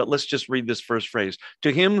doxology, but let's just read this first phrase.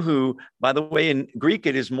 To him who, by the way, in Greek,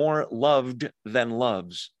 it is more loved than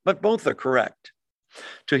loves, but both are correct.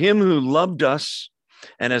 To him who loved us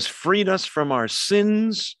and has freed us from our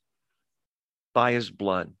sins by his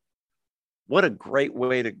blood. What a great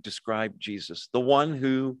way to describe Jesus, the one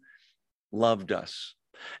who loved us.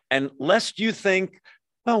 And lest you think,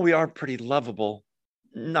 well, we are pretty lovable.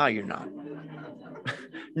 No, you're not.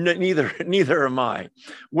 Neither am I.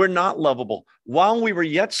 We're not lovable. While we were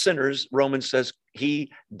yet sinners, Romans says,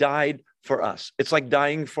 he died for us. It's like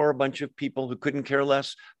dying for a bunch of people who couldn't care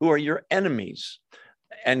less, who are your enemies.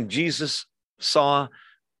 And Jesus saw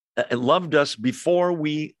and loved us before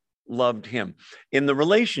we loved him. In the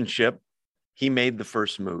relationship, he made the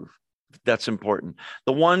first move. That's important.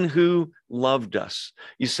 The one who loved us.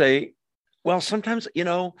 You say, well, sometimes,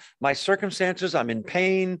 my circumstances, I'm in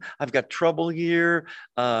pain. I've got trouble here.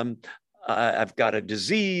 I've got a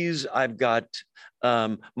disease. I've got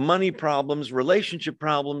money problems, relationship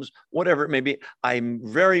problems, whatever it may be. I'm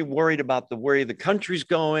very worried about the way the country's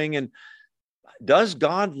going. And does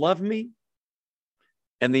God love me?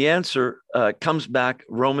 And the answer comes back,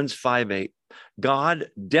 Romans 5:8. God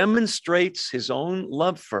demonstrates his own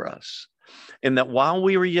love for us in that while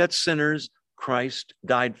we were yet sinners, Christ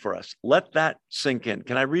died for us. Let that sink in.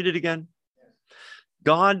 Can I read it again?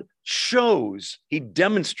 God shows, he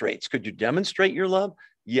demonstrates. Could you demonstrate your love?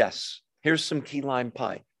 Yes. Here's some key lime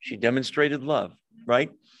pie. She demonstrated love,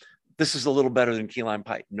 right? This is a little better than key lime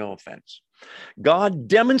pie. No offense. God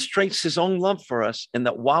demonstrates his own love for us in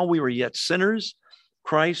that while we were yet sinners,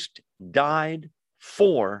 Christ died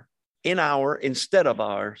instead of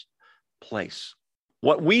our place.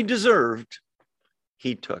 What we deserved,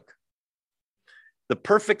 he took. The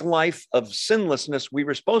perfect life of sinlessness we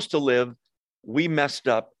were supposed to live, we messed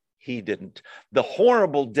up. He didn't. The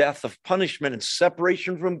horrible death of punishment and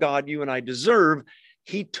separation from God you and I deserve,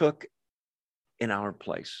 he took in our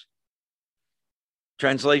place.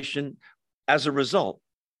 Translation, as a result,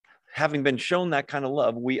 having been shown that kind of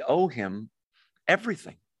love, we owe him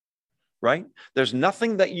everything. Right? There's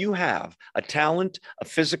nothing that you have, a talent, a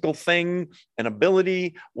physical thing, an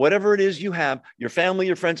ability, whatever it is you have, your family,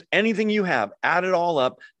 your friends, anything you have, add it all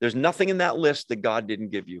up. There's nothing in that list that God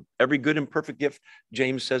didn't give you. Every good and perfect gift,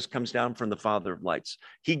 James says, comes down from the Father of lights.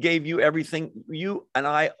 He gave you everything. You and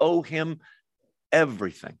I owe him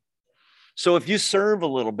everything. So if you serve a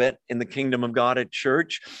little bit in the kingdom of God at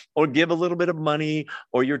church, or give a little bit of money,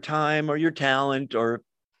 or your time, or your talent, or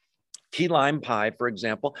key lime pie, for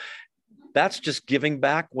example, that's just giving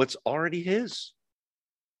back what's already his.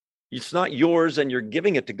 It's not yours and you're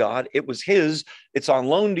giving it to God. It was his. It's on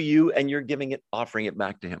loan to you and you're giving it, offering it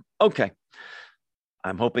back to him. Okay.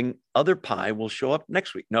 I'm hoping other pie will show up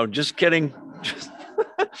next week. No, just kidding. Just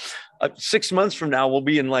 6 months from now, we'll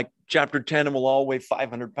be in like chapter 10 and we'll all weigh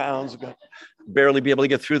 500 pounds. Barely be able to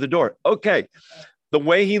get through the door. Okay. The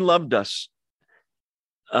way he loved us.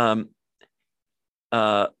 Let's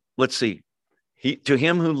see. To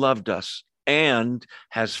him who loved us and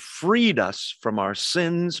has freed us from our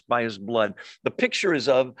sins by his blood. The picture is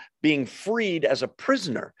of being freed as a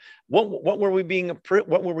prisoner. What were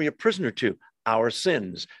we a prisoner to? Our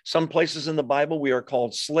sins. Some places in the Bible we are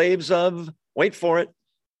called slaves of, wait for it,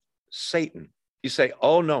 Satan. You say,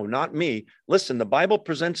 oh no, not me. Listen, the Bible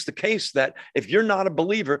presents the case that if you're not a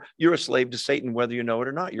believer, you're a slave to Satan, whether you know it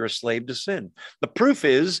or not. You're a slave to sin. The proof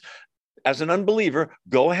is, as an unbeliever,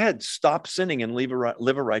 go ahead, stop sinning and live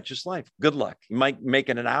a righteous life. Good luck. You might make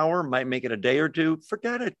it an hour, might make it a day or two.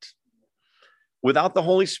 Forget it. Without the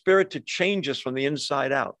Holy Spirit to change us from the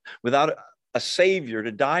inside out, without a Savior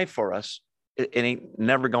to die for us, it ain't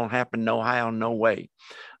never going to happen. No how, no way.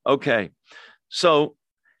 Okay. So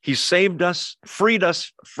he saved us, freed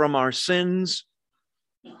us from our sins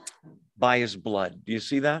by his blood. Do you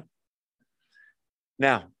see that?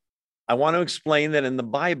 Now, I want to explain that in the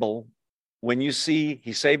Bible, when you see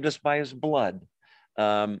he saved us by his blood,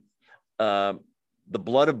 Um, the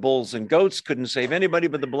blood of bulls and goats couldn't save anybody,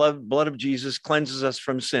 but the blood of Jesus cleanses us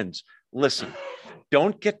from sins. Listen,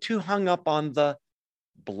 don't get too hung up on the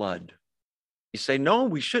blood. You say, no,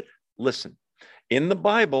 we should. Listen, in the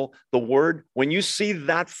Bible, the word, when you see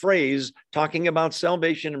that phrase talking about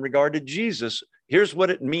salvation in regard to Jesus, here's what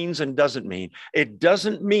it means and doesn't mean. It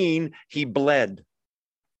doesn't mean he bled.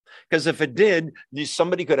 Because if it did,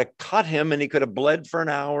 somebody could have cut him and he could have bled for an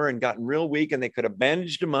hour and gotten real weak and they could have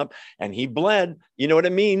bandaged him up and he bled. You know what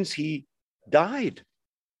it means? He died,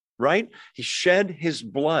 right? He shed his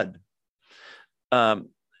blood.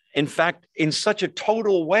 In fact, in such a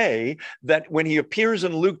total way that when he appears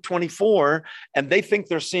in Luke 24 and they think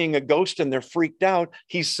they're seeing a ghost and they're freaked out,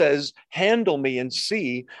 he says, handle me and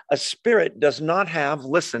see. A spirit does not have,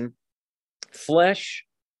 listen, flesh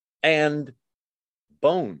and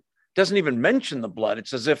bone. Doesn't even mention the blood.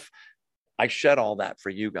 It's as if I shed all that for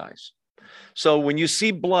you guys. So when you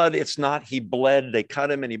see blood, it's not he bled, they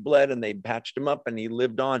cut him and he bled and they patched him up and he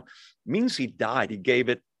lived on. It means he died. He gave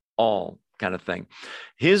it all, kind of thing.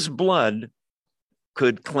 His blood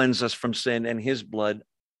could cleanse us from sin, and his blood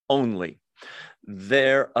only.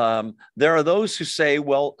 There are those who say,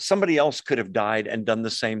 well, somebody else could have died and done the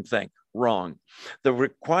same thing. Wrong. The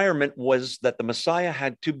requirement was that the Messiah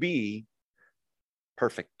had to be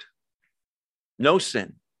perfect. No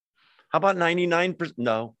sin. How about 99%?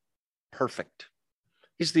 No, perfect.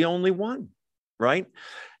 He's the only one, right?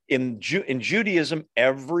 In Judaism,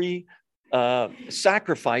 every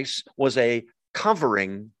sacrifice was a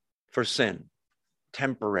covering for sin,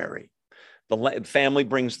 temporary. The family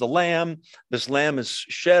brings the lamb. This lamb is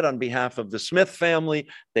shed on behalf of the Smith family.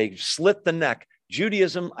 They slit the neck.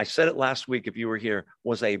 Judaism, I said it last week if you were here,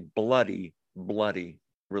 was a bloody, bloody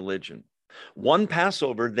religion. One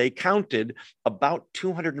Passover, they counted about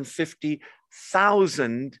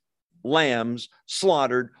 250,000 lambs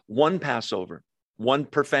slaughtered one Passover, one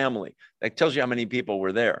per family. That tells you how many people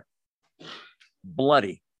were there.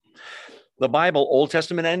 Bloody. The Bible, Old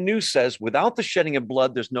Testament and New, says without the shedding of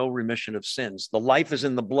blood, there's no remission of sins. The life is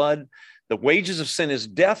in the blood. The wages of sin is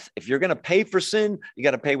death. If you're going to pay for sin, you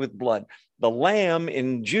got to pay with blood. The lamb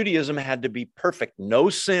in Judaism had to be perfect, no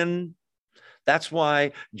sin. That's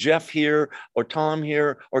why Jeff here or Tom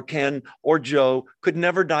here or Ken or Joe could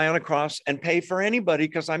never die on a cross and pay for anybody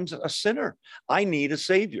because I'm a sinner. I need a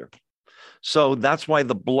savior. So that's why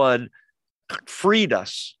the blood freed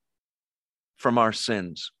us from our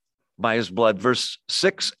sins by his blood. Verse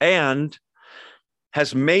 6, and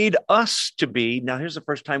has made us to be, now here's the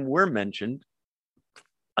first time we're mentioned,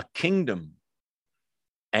 a kingdom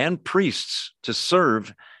and priests to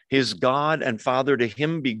serve his God and Father. To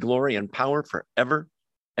him be glory and power forever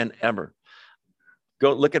and ever.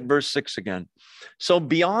 Go look at verse 6 again. So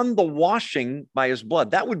beyond the washing by his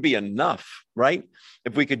blood, that would be enough, right?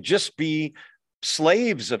 If we could just be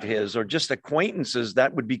slaves of his or just acquaintances,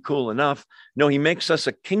 that would be cool enough. No, he makes us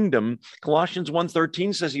a kingdom. Colossians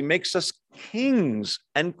 1:13 says he makes us kings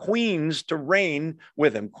and queens to reign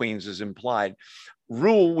with him. Queens is implied.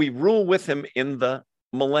 We rule with him in the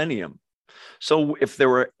millennium. So if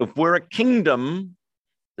we're a kingdom,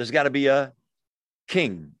 there's got to be a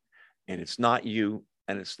king, and it's not you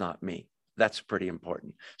and it's not me. That's pretty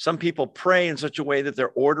important. Some people pray in such a way that they're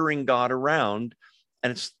ordering God around,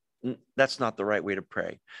 and that's not the right way to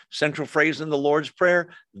pray. Central phrase in the Lord's Prayer,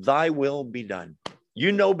 thy will be done.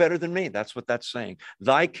 You know better than me. That's what that's saying.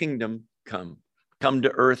 Thy kingdom come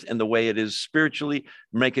to earth in the way it is spiritually,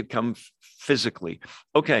 make it come physically.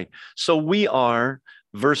 Okay, so we are,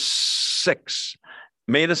 verse 6,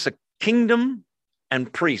 made us a kingdom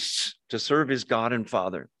and priests to serve his God and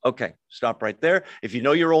Father. Okay, stop right there. If you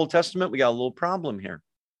know your Old Testament, we got a little problem here.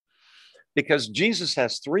 Because Jesus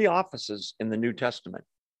has 3 offices in the New Testament: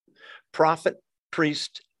 prophet,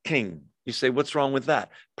 priest, king. You say, what's wrong with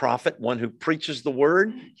that? Prophet, one who preaches the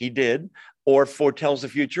word, he did. Or foretells the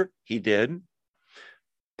future, he did.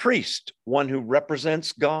 Priest, one who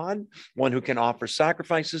represents God, one who can offer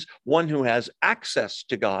sacrifices, one who has access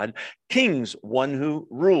to God. Kings, one who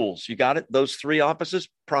rules. You got it? Those 3 offices: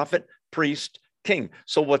 prophet, priest, king.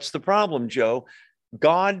 So what's the problem, Joe?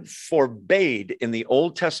 God forbade in the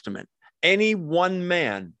Old Testament any one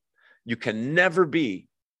man. You can never be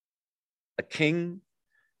a king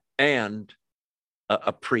and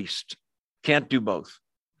a priest. Can't do both.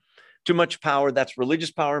 Too much power. That's religious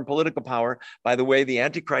power and political power. By the way, the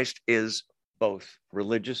Antichrist is both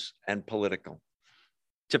religious and political.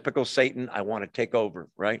 Typical Satan, I want to take over,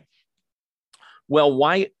 right? Well,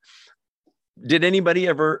 why did anybody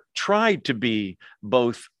ever try to be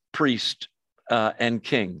both priest and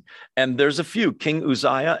king? And there's a few. King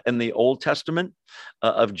Uzziah in the Old Testament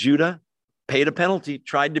of Judah paid a penalty,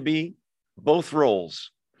 tried to be both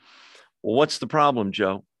roles. Well, what's the problem,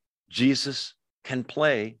 Joe? Jesus can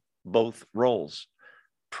play both roles.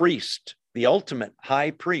 Priest, the ultimate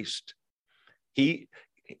high priest.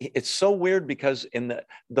 It's so weird because in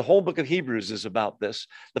the whole book of Hebrews is about this,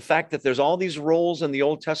 the fact that there's all these roles in the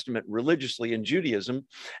Old Testament religiously in Judaism.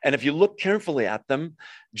 And if you look carefully at them,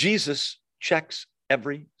 Jesus checks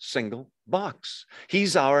every single box.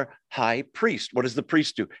 He's our high priest. What does the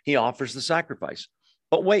priest do? He offers the sacrifice.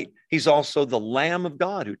 But wait, he's also the Lamb of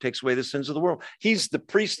God who takes away the sins of the world. He's the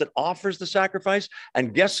priest that offers the sacrifice.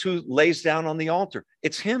 And guess who lays down on the altar?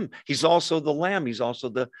 It's him. He's also the Lamb. He's also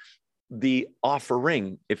the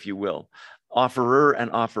offering, if you will, offerer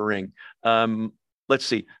and offering. Let's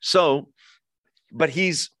see. So, but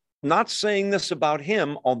he's not saying this about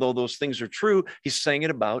him, although those things are true. He's saying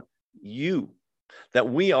it about you, that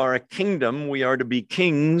we are a kingdom. We are to be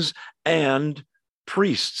kings and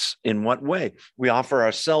priests. In what way? We offer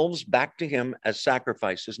ourselves back to him as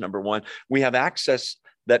sacrifices. Number one, we have access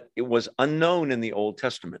that it was unknown in the Old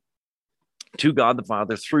Testament to God the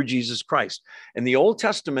Father through Jesus Christ. In the Old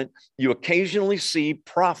Testament, you occasionally see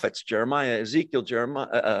prophets, Jeremiah, Ezekiel,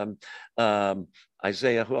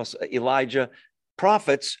 Isaiah, who else? Elijah,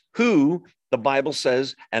 prophets who the Bible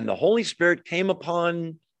says, and the Holy Spirit came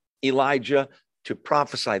upon Elijah to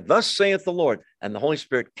prophesy, thus saith the Lord. And the Holy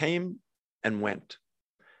Spirit came and went.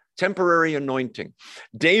 Temporary anointing.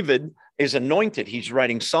 David is anointed. He's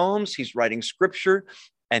writing Psalms, he's writing scripture,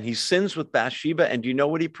 and he sins with Bathsheba. And do you know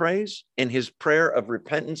what he prays? In his prayer of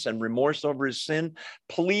repentance and remorse over his sin,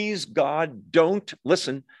 please, God, don't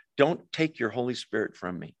take your Holy Spirit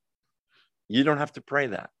from me. You don't have to pray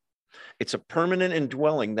that. It's a permanent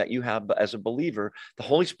indwelling that you have as a believer. The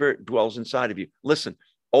Holy Spirit dwells inside of you. Listen,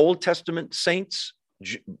 Old Testament saints,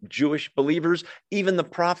 Jewish believers, even the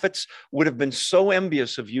prophets would have been so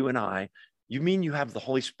envious of you and I. You mean you have the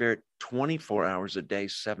Holy Spirit 24 hours a day,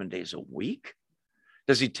 7 days a week?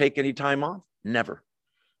 Does he take any time off? Never.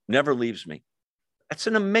 Never leaves me. That's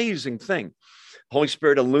an amazing thing. Holy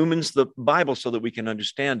Spirit illumines the Bible so that we can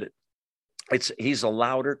understand it. He's a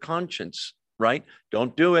louder conscience, right?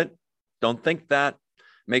 Don't do it. Don't think that.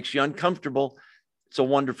 Makes you uncomfortable. It's a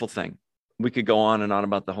wonderful thing. We could go on and on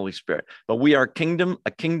about the Holy Spirit, but we are a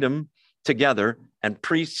kingdom together, and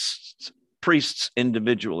priests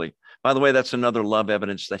individually. By the way, that's another love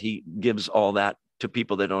evidence that he gives all that to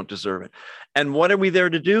people that don't deserve it. And what are we there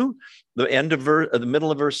to do? The middle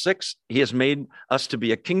of verse 6, he has made us to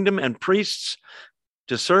be a kingdom and priests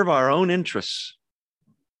to serve our own interests.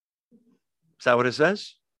 Is that what it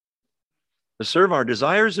says? To serve our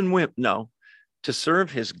desires and whim? No, to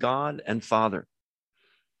serve his God and Father.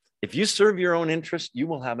 If you serve your own interest, you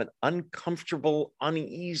will have an uncomfortable,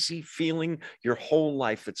 uneasy feeling your whole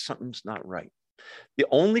life that something's not right. The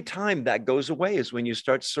only time that goes away is when you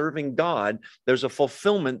start serving God. There's a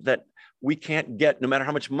fulfillment that we can't get, no matter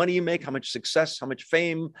how much money you make, how much success, how much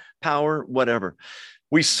fame, power, whatever.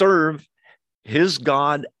 We serve his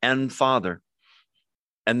God and Father.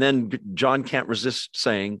 And then John can't resist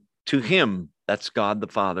saying, to him, that's God the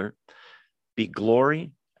Father, be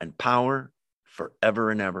glory and power forever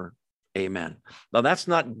and ever. Amen. Now, that's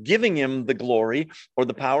not giving him the glory or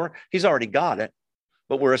the power. He's already got it,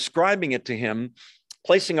 but we're ascribing it to him,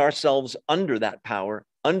 placing ourselves under that power,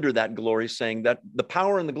 under that glory, saying that the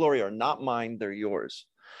power and the glory are not mine, they're yours.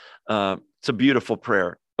 It's a beautiful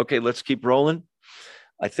prayer. Okay, let's keep rolling.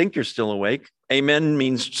 I think you're still awake. Amen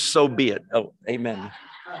means so be it. Oh, amen.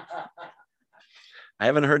 I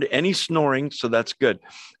haven't heard any snoring, so that's good.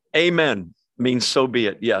 Amen means so be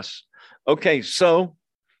it. Yes. Okay, so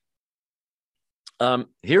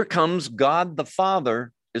here comes God the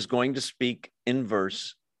Father is going to speak in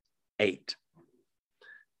verse 8.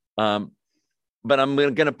 But I'm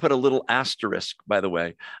going to put a little asterisk, by the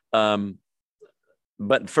way.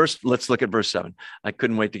 But first, let's look at verse 7. I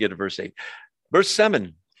couldn't wait to get to verse 8. Verse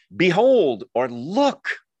 7, behold, or look,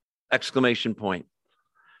 exclamation point.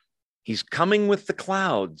 He's coming with the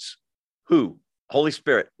clouds. Who? Holy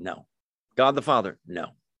Spirit? No. God the Father? No.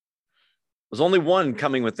 There's only one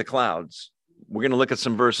coming with the clouds. We're going to look at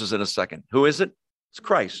some verses in a second. Who is it? It's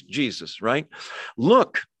Christ, Jesus, right?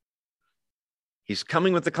 Look, he's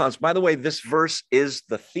coming with the clouds. By the way, this verse is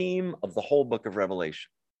the theme of the whole book of Revelation.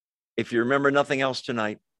 If you remember nothing else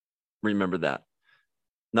tonight, remember that.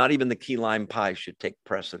 Not even the key lime pie should take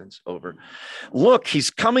precedence over. Look, he's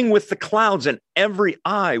coming with the clouds, and every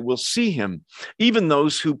eye will see him, even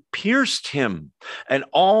those who pierced him, and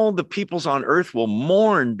all the peoples on earth will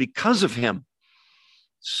mourn because of him.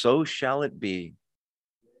 So shall it be.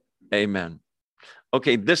 Amen.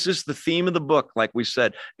 Okay, this is the theme of the book, like we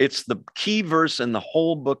said. It's the key verse in the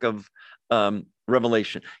whole book of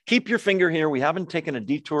Revelation. Keep your finger here. We haven't taken a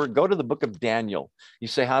detour. Go to the book of Daniel. You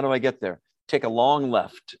say, how do I get there? Take a long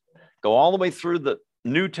left. Go all the way through the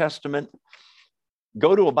New Testament.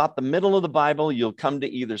 Go to about the middle of the Bible. You'll come to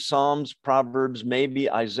either Psalms, Proverbs, maybe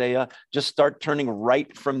Isaiah. Just start turning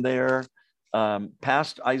right from there,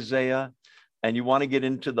 past Isaiah. And you want to get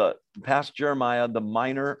into the past Jeremiah, the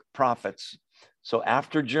minor prophets. So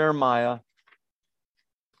after Jeremiah,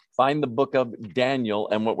 find the book of Daniel.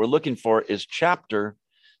 And what we're looking for is chapter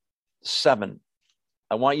 7.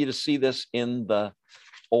 I want you to see this in the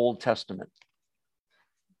Old Testament.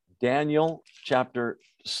 Daniel chapter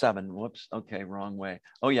 7. Whoops. Okay, wrong way.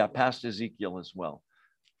 Oh, yeah, past Ezekiel as well.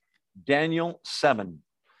 Daniel 7.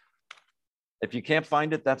 If you can't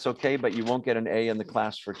find it, that's okay, but you won't get an A in the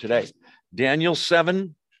class for today. Daniel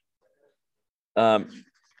 7.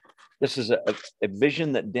 This is a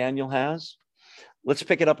vision that Daniel has. Let's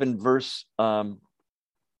pick it up in verse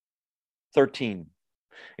 13.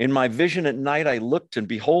 In my vision at night, I looked, and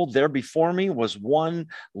behold, there before me was one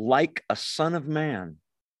like a son of man,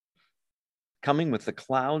 coming with the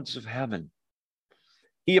clouds of heaven.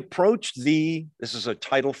 He approached the, this is a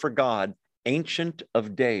title for God, Ancient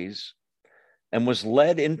of Days, and was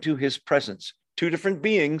led into his presence. Two different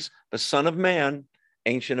beings, the Son of Man,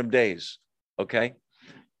 Ancient of Days. Okay?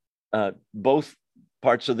 Both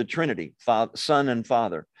parts of the Trinity, Father, Son and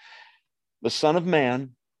Father. The Son of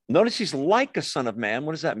Man, notice he's like a son of man.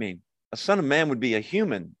 What does that mean? A son of man would be a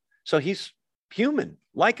human. So he's human,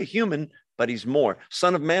 like a human, but he's more.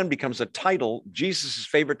 Son of Man becomes a title, Jesus'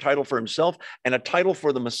 favorite title for himself, and a title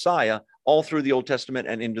for the Messiah all through the Old Testament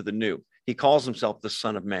and into the New. He calls himself the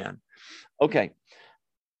Son of Man. Okay.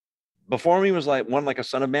 Before me was like one like a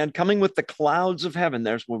son of man, coming with the clouds of heaven.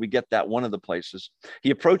 There's where we get that, one of the places. He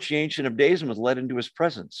approached the Ancient of Days and was led into his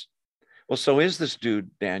presence. Well, so is this dude,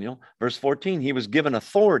 Daniel. Verse 14, he was given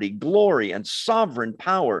authority, glory, and sovereign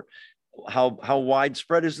power. How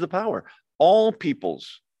widespread is the power? All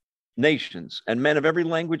peoples, nations, and men of every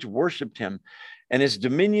language worshiped him. And his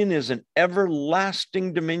dominion is an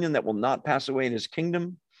everlasting dominion that will not pass away. And his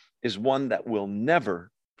kingdom is one that will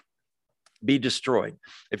never be destroyed.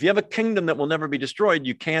 If you have a kingdom that will never be destroyed,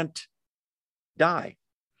 you can't die,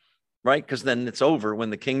 right? Because then it's over. When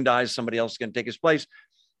the king dies, somebody else is going to take his place.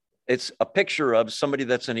 It's a picture of somebody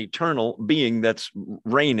that's an eternal being that's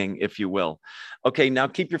reigning, if you will. Okay, now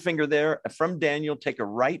keep your finger there. From Daniel, take a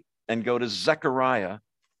right and go to Zechariah.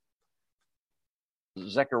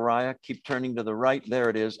 Zechariah, keep turning to the right. There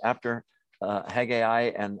it is, after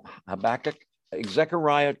Haggai and Habakkuk.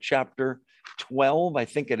 Zechariah chapter 12, I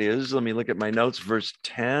think it is. Let me look at my notes. Verse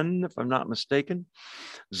 10, if I'm not mistaken.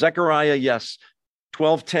 Zechariah, yes,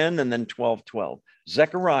 12:10 and then 12:12.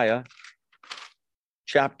 Zechariah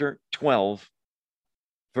chapter 12,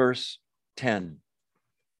 verse 10.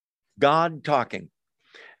 God talking.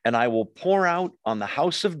 And I will pour out on the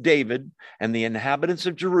house of David and the inhabitants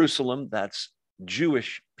of Jerusalem, that's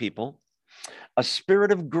Jewish people, a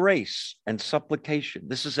spirit of grace and supplication.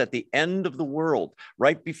 This is at the end of the world.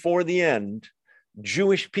 Right before the end,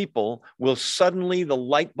 Jewish people will suddenly, the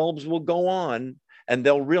light bulbs will go on and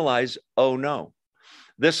they'll realize, oh no,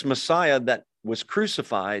 this Messiah that was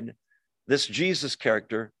crucified, this Jesus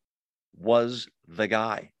character was the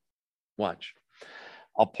guy. Watch.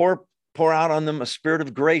 I'll pour out on them a spirit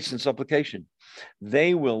of grace and supplication.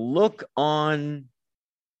 They will look on,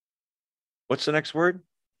 what's the next word?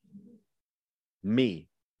 Me.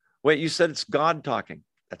 Wait, you said it's God talking.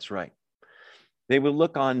 That's right. They will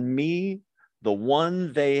look on me, the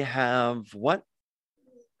one they have what?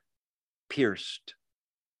 Pierced.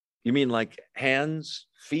 You mean like hands,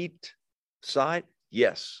 feet, side?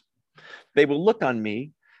 Yes. They will look on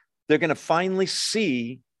me. They're going to finally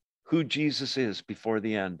see who Jesus is before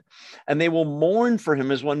the end. And they will mourn for him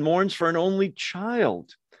as one mourns for an only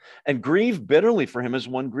child, and grieve bitterly for him as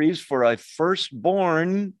one grieves for a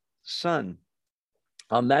firstborn son.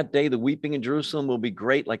 On that day, the weeping in Jerusalem will be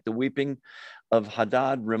great, like the weeping of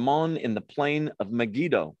Hadad Rimmon in the plain of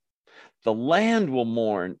Megiddo. The land will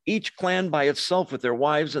mourn, each clan by itself with their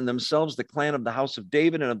wives and themselves, the clan of the house of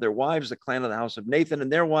David and of their wives, the clan of the house of Nathan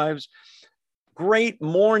and their wives. Great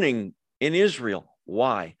mourning in Israel.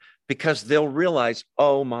 Why? Because they'll realize,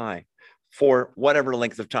 oh my, for whatever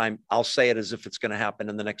length of time, I'll say it as if it's going to happen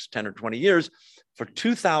in the next 10 or 20 years. For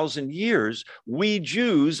 2,000 years, we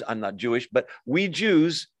Jews, I'm not Jewish, but we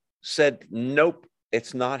Jews said, nope,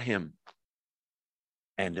 it's not him.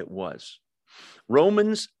 And it was.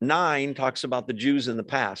 Romans 9 talks about the Jews in the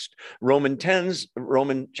past. Roman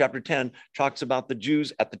chapter 10 talks about the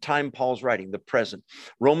Jews at the time Paul's writing, the present.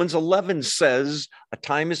 Romans 11 says a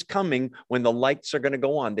time is coming when the lights are going to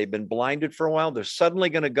go on. They've been blinded for a while. They're suddenly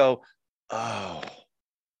going to go, Oh,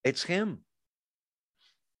 it's him.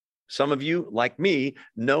 Some of you, like me,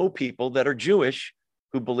 know people that are Jewish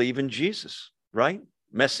who believe in Jesus, right?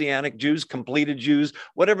 Messianic Jews, completed Jews,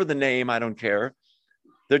 whatever the name, I don't care.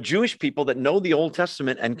 They're Jewish people that know the Old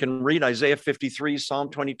Testament and can read Isaiah 53, Psalm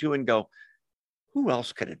 22 and go, who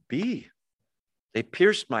else could it be? They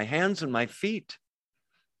pierced my hands and my feet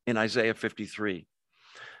in Isaiah 53.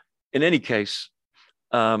 In any case,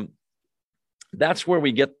 that's where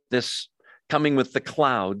we get this coming with the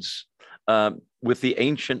clouds, with the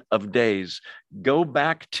Ancient of Days. Go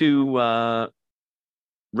back to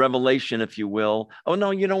Revelation, if you will. Oh,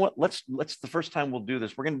 no, you know what? Let's the first time we'll do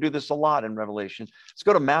this. We're going to do this a lot in Revelation. Let's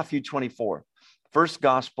go to Matthew 24. First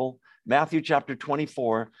gospel, Matthew chapter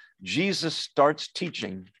 24. Jesus starts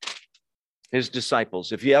teaching his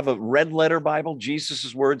disciples. If you have a red letter Bible,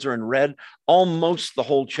 Jesus's words are in red. Almost the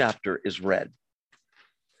whole chapter is red.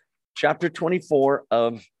 Chapter 24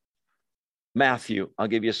 of Matthew. I'll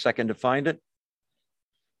give you a second to find it.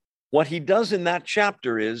 What he does in that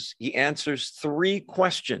chapter is he answers 3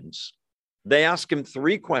 questions. They ask him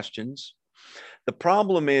 3 questions. The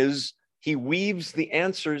problem is he weaves the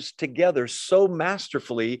answers together so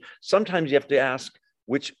masterfully. Sometimes you have to ask,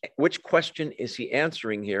 which question is he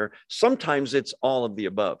answering here? Sometimes it's all of the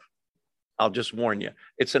above. I'll just warn you.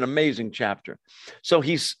 It's an amazing chapter. So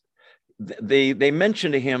they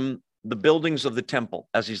mention to him the buildings of the temple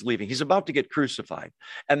as he's leaving. He's about to get crucified.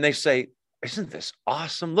 And they say, isn't this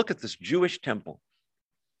awesome? Look at this Jewish temple.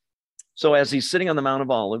 So as he's sitting on the Mount of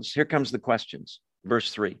Olives, here comes the questions.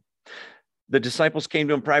 Verse 3. The disciples came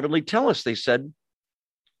to him privately. Tell us, they said.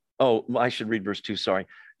 Oh, I should read verse 2, sorry.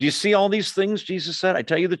 Do you see all these things? Jesus said, I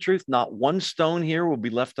tell you the truth, not one stone here will be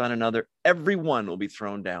left on another. Every one will be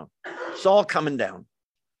thrown down. It's all coming down.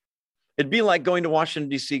 It'd be like going to Washington,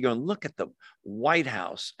 D.C., going, look at the White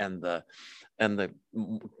House and the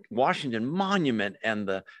Washington Monument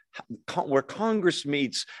and where Congress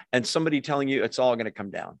meets, and somebody telling you it's all going to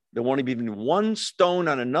come down. There won't be even one stone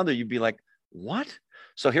on another. You'd be like, what?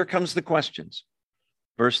 So here comes the questions.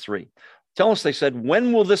 Verse 3. Tell us, they said,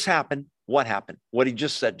 when will this happen? What happened? What he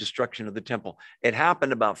just said, destruction of the temple. It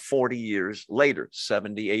happened about 40 years later,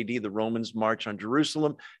 70 AD. The Romans march on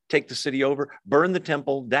Jerusalem, take the city over, burn the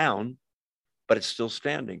temple down, but it's still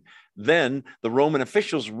standing. Then the Roman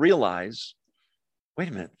officials realize, wait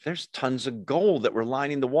a minute, there's tons of gold that were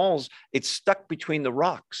lining the walls. It's stuck between the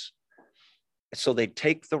rocks. So they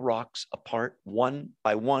take the rocks apart one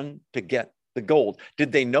by one to get the gold.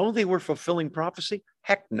 Did they know they were fulfilling prophecy?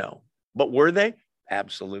 Heck no. But were they?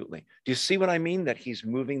 Absolutely. Do you see what I mean? That he's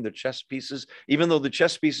moving the chess pieces, even though the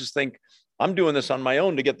chess pieces think, I'm doing this on my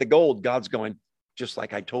own to get the gold. God's going, just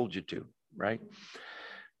like I told you to, right?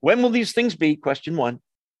 When will these things be? Question 1.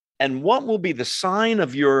 And what will be the sign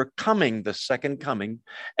of your coming, the second coming,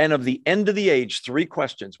 and of the end of the age? 3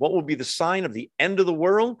 questions. What will be the sign of the end of the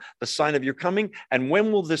world, the sign of your coming, and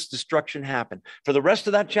when will this destruction happen? For the rest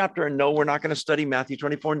of that chapter, and no, we're not going to study Matthew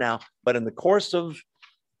 24 now, but in the course of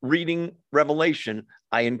reading Revelation,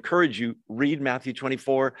 I encourage you, read Matthew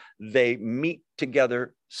 24. They meet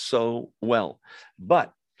together so well.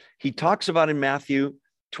 But he talks about in Matthew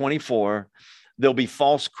 24, there'll be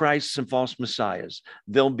false Christs and false messiahs.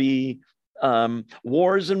 There'll be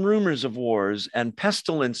wars and rumors of wars and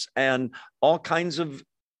pestilence and all kinds of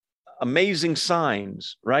amazing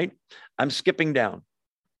signs, right? I'm skipping down.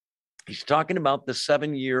 He's talking about the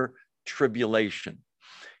 7-year tribulation.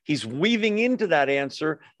 He's weaving into that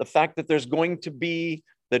answer the fact that there's going to be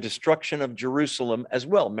the destruction of Jerusalem as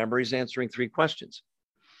well. Remember, he's answering 3 questions.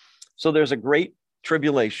 So there's a great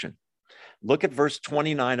tribulation. Look at verse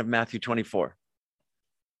 29 of Matthew 24.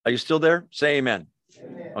 Are you still there? Say amen.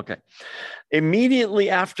 Amen. Okay. Immediately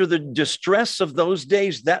after the distress of those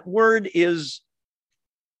days, that word is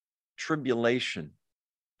tribulation.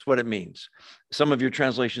 That's what it means. Some of your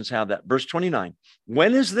translations have that. Verse 29.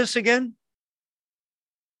 When is this again?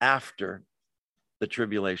 After the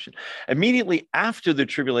tribulation. Immediately after the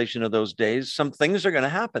tribulation of those days, some things are going to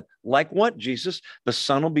happen. Like what, Jesus? The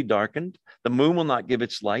sun will be darkened. The moon will not give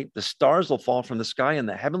its light. The stars will fall from the sky, and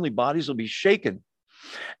the heavenly bodies will be shaken.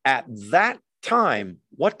 At that time,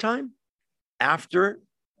 what time? After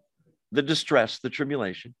the distress, the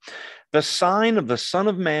tribulation, the sign of the Son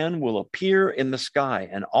of Man will appear in the sky,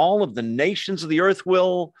 and all of the nations of the earth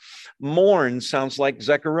will mourn. Sounds like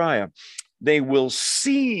Zechariah. They will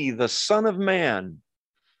see the Son of Man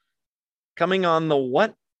coming on the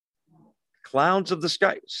what? Clouds of the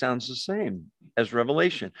sky. Sounds the same as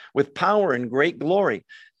Revelation, with power and great glory.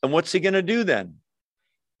 And what's he going to do then?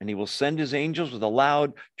 And he will send his angels with a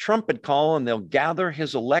loud trumpet call, and they'll gather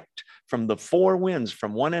his elect from the 4 winds,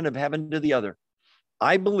 from one end of heaven to the other.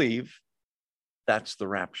 I believe That's the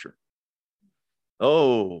rapture.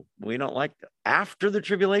 Oh, we don't like that. After the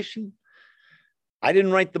tribulation? I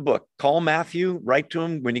didn't write the book. Call Matthew, write to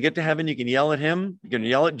him. When you get to heaven, you can yell at him. You can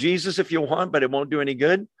yell at Jesus if you want, but it won't do any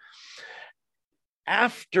good.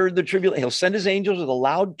 After the tribulation, he'll send his angels with a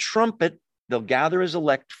loud trumpet. They'll gather his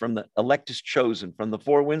elect from the elect is chosen from the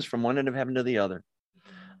four winds, from one end of heaven to the other.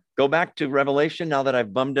 Go back to Revelation. Now that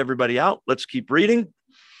I've bummed everybody out, let's keep reading.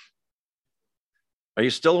 Are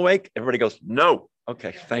you still awake? Everybody goes, no.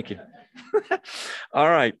 Okay, thank you. All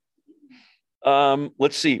right.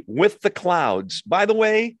 Let's see. With the clouds. By the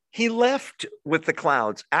way, he left with the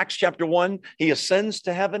clouds. Acts chapter 1, he ascends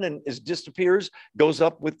to heaven and disappears, goes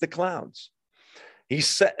up with the clouds.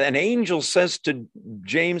 An angel says to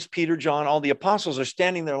James, Peter, John, all the apostles are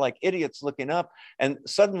standing there like idiots looking up. And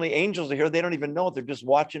suddenly angels are here. They don't even know it. They're just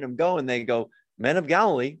watching him go. And they go, men of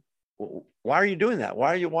Galilee, why are you doing that? Why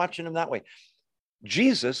are you watching him that way?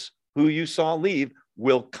 Jesus, who you saw leave,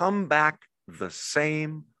 will come back the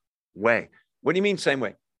same way. What do you mean same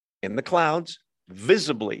way? In the clouds,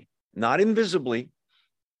 visibly, not invisibly,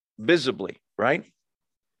 visibly, right?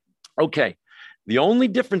 Okay. The only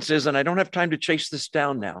difference is, and I don't have time to chase this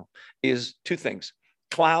down now, is two things.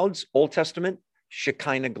 Clouds, Old Testament,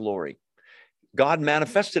 Shekinah glory. God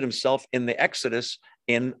manifested himself in the Exodus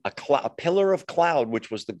in a pillar of cloud, which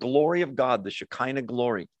was the glory of God, the Shekinah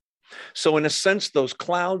glory. So in a sense, those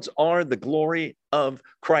clouds are the glory of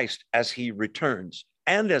Christ as he returns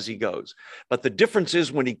and as he goes. But the difference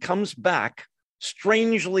is when he comes back,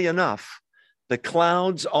 strangely enough, the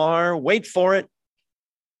clouds are, wait for it,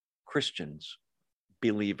 Christians,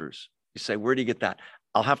 believers. You say, where do you get that?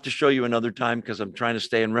 I'll have to show you another time because I'm trying to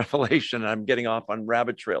stay in Revelation and I'm getting off on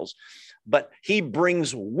rabbit trails. But he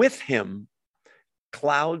brings with him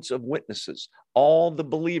clouds of witnesses, all the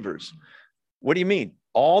believers. What do you mean?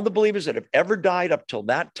 All the believers that have ever died up till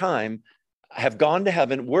that time have gone to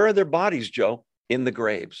heaven. Where are their bodies, Joe? In the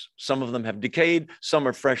graves. Some of them have decayed. Some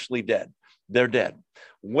are freshly dead. They're dead.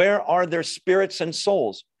 Where are their spirits and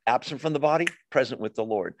souls? Absent from the body, present with the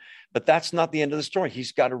Lord. But that's not the end of the story.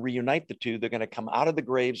 He's got to reunite the two. They're going to come out of the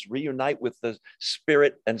graves, reunite with the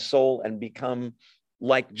spirit and soul, and become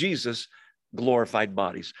like Jesus, glorified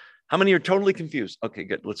bodies. How many are totally confused? Okay,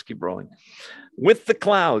 good. Let's keep rolling. With the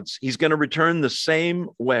clouds, he's going to return the same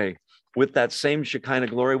way with that same Shekinah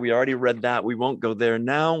glory. We already read that. We won't go there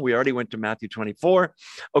now. We already went to Matthew 24.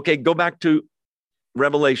 Okay, go back to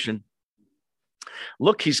Revelation.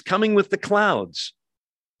 Look, he's coming with the clouds.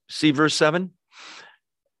 See verse 7?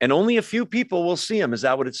 And only a few people will see him. Is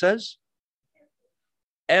that what it says?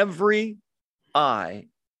 Every eye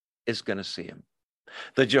is going to see him.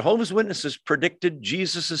 The Jehovah's Witnesses predicted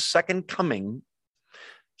Jesus' second coming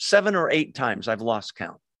 7 or 8 times. I've lost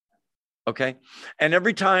count. Okay. And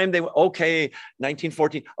every time they were, okay,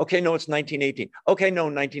 1914. Okay, no, it's 1918. Okay, no,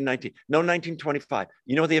 1919. No, 1925.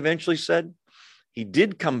 You know what they eventually said? He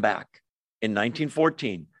did come back in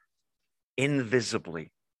 1914,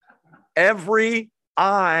 invisibly. Every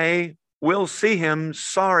eye will see him.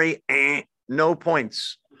 Sorry, no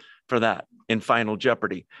points for that in Final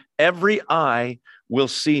Jeopardy. Every eye will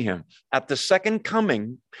see him. At the second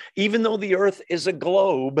coming, even though the earth is a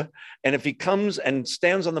globe, and if he comes and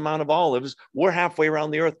stands on the Mount of Olives, we're halfway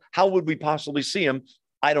around the earth. How would we possibly see him?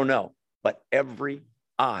 I don't know. But every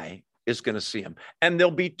eye is going to see him. And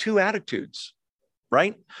there'll be two attitudes,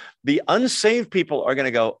 right? The unsaved people are going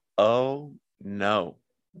to go, oh, no.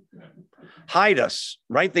 Hide us,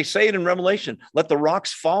 right? They say it in Revelation. Let the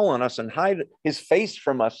rocks fall on us and hide his face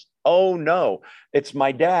from us. Oh, no. It's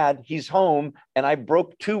my dad. He's home, and I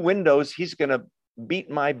broke 2 windows. He's going to beat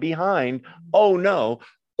my behind. Oh, no.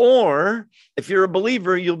 Or if you're a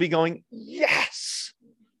believer, you'll be going, yes,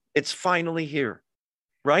 it's finally here,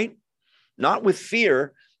 right? Not with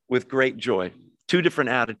fear, with great joy. 2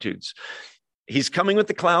 different attitudes. He's coming with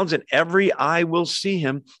the clouds, and every eye will see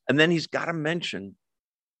him. And then he's got to mention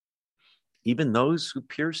even those who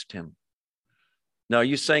pierced him. Now, are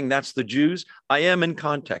you saying that's the Jews? I am in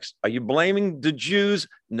context. Are you blaming the Jews?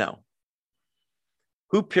 No.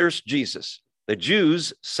 Who pierced Jesus? The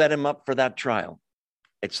Jews set him up for that trial.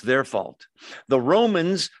 It's their fault. The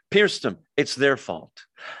Romans pierced him. It's their fault.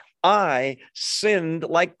 I sinned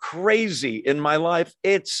like crazy in my life.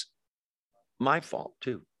 It's my fault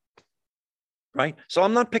too. Right? So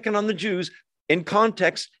I'm not picking on the Jews. In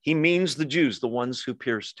context, he means the Jews, the ones who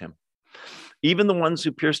pierced him. Even the ones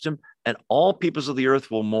who pierced him, and all peoples of the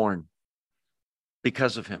earth will mourn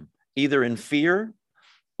because of him, either in fear,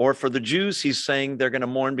 or for the Jews, he's saying they're going to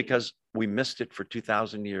mourn because we missed it for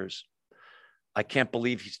 2,000 years. I can't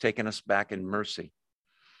believe he's taken us back in mercy.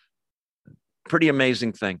 Pretty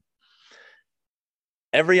amazing thing.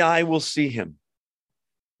 Every eye will see him.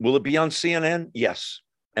 Will it be on CNN? Yes.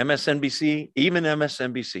 MSNBC, even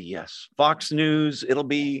MSNBC, yes. Fox News, it'll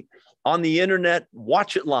be on the internet.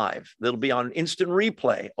 Watch it live. It'll be on instant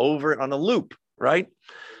replay, over it on a loop, right?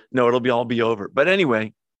 No, it'll all be over. But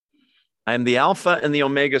anyway, I am the Alpha and the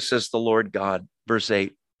Omega, says the Lord God. Verse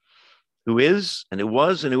 8, who is, and who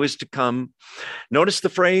was, and who is to come. Notice the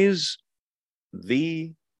phrase,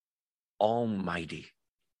 the Almighty.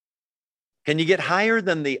 Can you get higher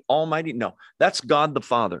than the Almighty? No, that's God the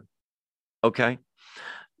Father. Okay,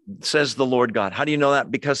 says the Lord God. How do you know that?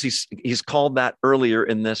 Because he's called that earlier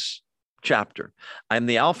in this chapter. I am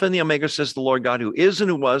the Alpha and the Omega, says the Lord God, who is and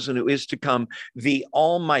who was and who is to come, the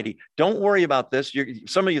Almighty. Don't worry about this.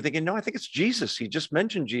 Some of you thinking, no, I think it's Jesus. He just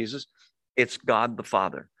mentioned Jesus. It's God the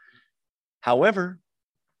Father. However,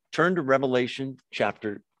 turn to Revelation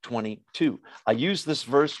chapter 22. I use this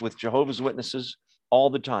verse with Jehovah's Witnesses all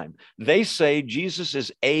the time. They say Jesus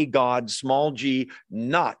is a God, small g,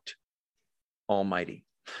 not Almighty.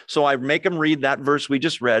 So I make them read that verse we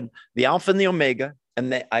just read, the Alpha and the Omega,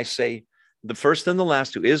 and I say the first and the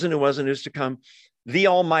last, who is and who was and who is to come, the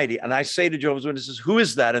Almighty. And I say to Jehovah's Witnesses, who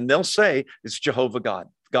is that? And they'll say, it's Jehovah God,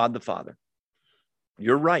 God the Father.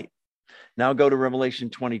 You're right. Now go to Revelation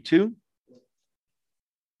 22,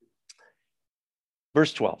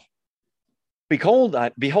 verse 12. Behold,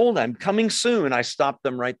 I'm coming soon. I stop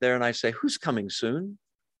them right there and I say, who's coming soon?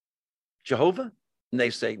 Jehovah? And they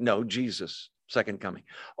say, no, Jesus, second coming.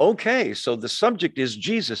 Okay, so the subject is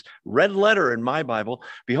Jesus. Red letter in my Bible.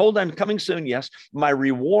 Behold, I'm coming soon. Yes, my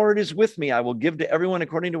reward is with me. I will give to everyone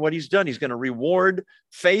according to what he's done. He's going to reward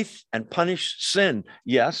faith and punish sin.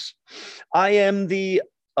 Yes, I am the,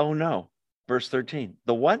 oh no, verse 13.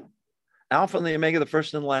 The what? Alpha and the Omega, the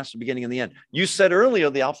first and the last, the beginning and the end. You said earlier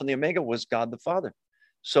the Alpha and the Omega was God the Father.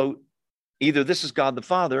 So either this is God the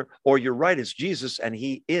Father, or you're right, it's Jesus, and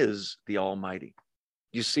he is the Almighty.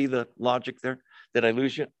 You see the logic there? Did I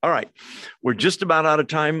lose you? All right. We're just about out of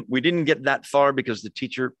time. We didn't get that far because the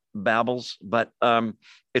teacher babbles, but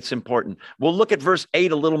it's important. We'll look at verse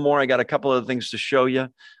 8 a little more. I got a couple of things to show you.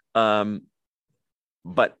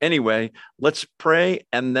 But anyway, let's pray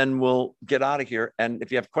and then we'll get out of here. And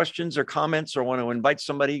if you have questions or comments or want to invite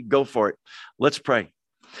somebody, go for it. Let's pray.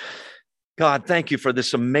 God, thank you for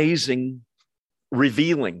this amazing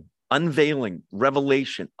revealing, unveiling,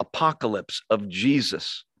 revelation, apocalypse of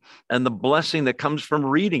Jesus and the blessing that comes from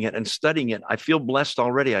reading it and studying it. I feel blessed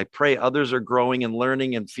already. I pray others are growing and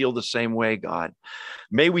learning and feel the same way, God.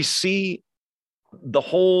 May we see the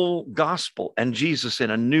whole gospel and Jesus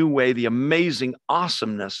in a new way, the amazing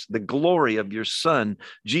awesomeness, the glory of your Son,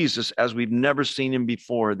 Jesus, as we've never seen him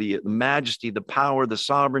before, the majesty, the power, the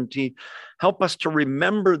sovereignty. Help us to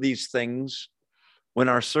remember these things when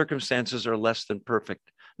our circumstances are less than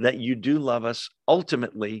perfect, that you do love us.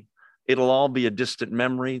 Ultimately, it'll all be a distant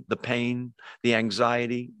memory, the pain, the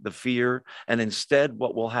anxiety, the fear. And instead,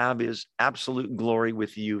 what we'll have is absolute glory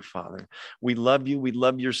with you, Father. We love you. We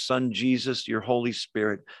love your Son, Jesus, your Holy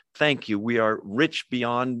Spirit. Thank you. We are rich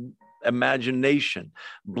beyond imagination.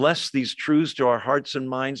 Bless these truths to our hearts and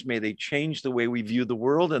minds. May they change the way we view the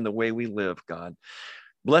world and the way we live, God.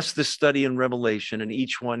 Bless this study in Revelation and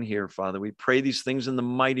each one here, Father. We pray these things in the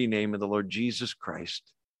mighty name of the Lord Jesus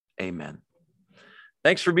Christ. Amen.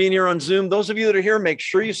 Thanks for being here on Zoom. Those of you that are here, make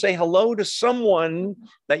sure you say hello to someone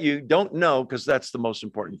that you don't know, because that's the most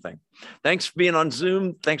important thing. Thanks for being on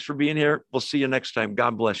Zoom. Thanks for being here. We'll see you next time.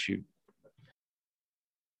 God bless you.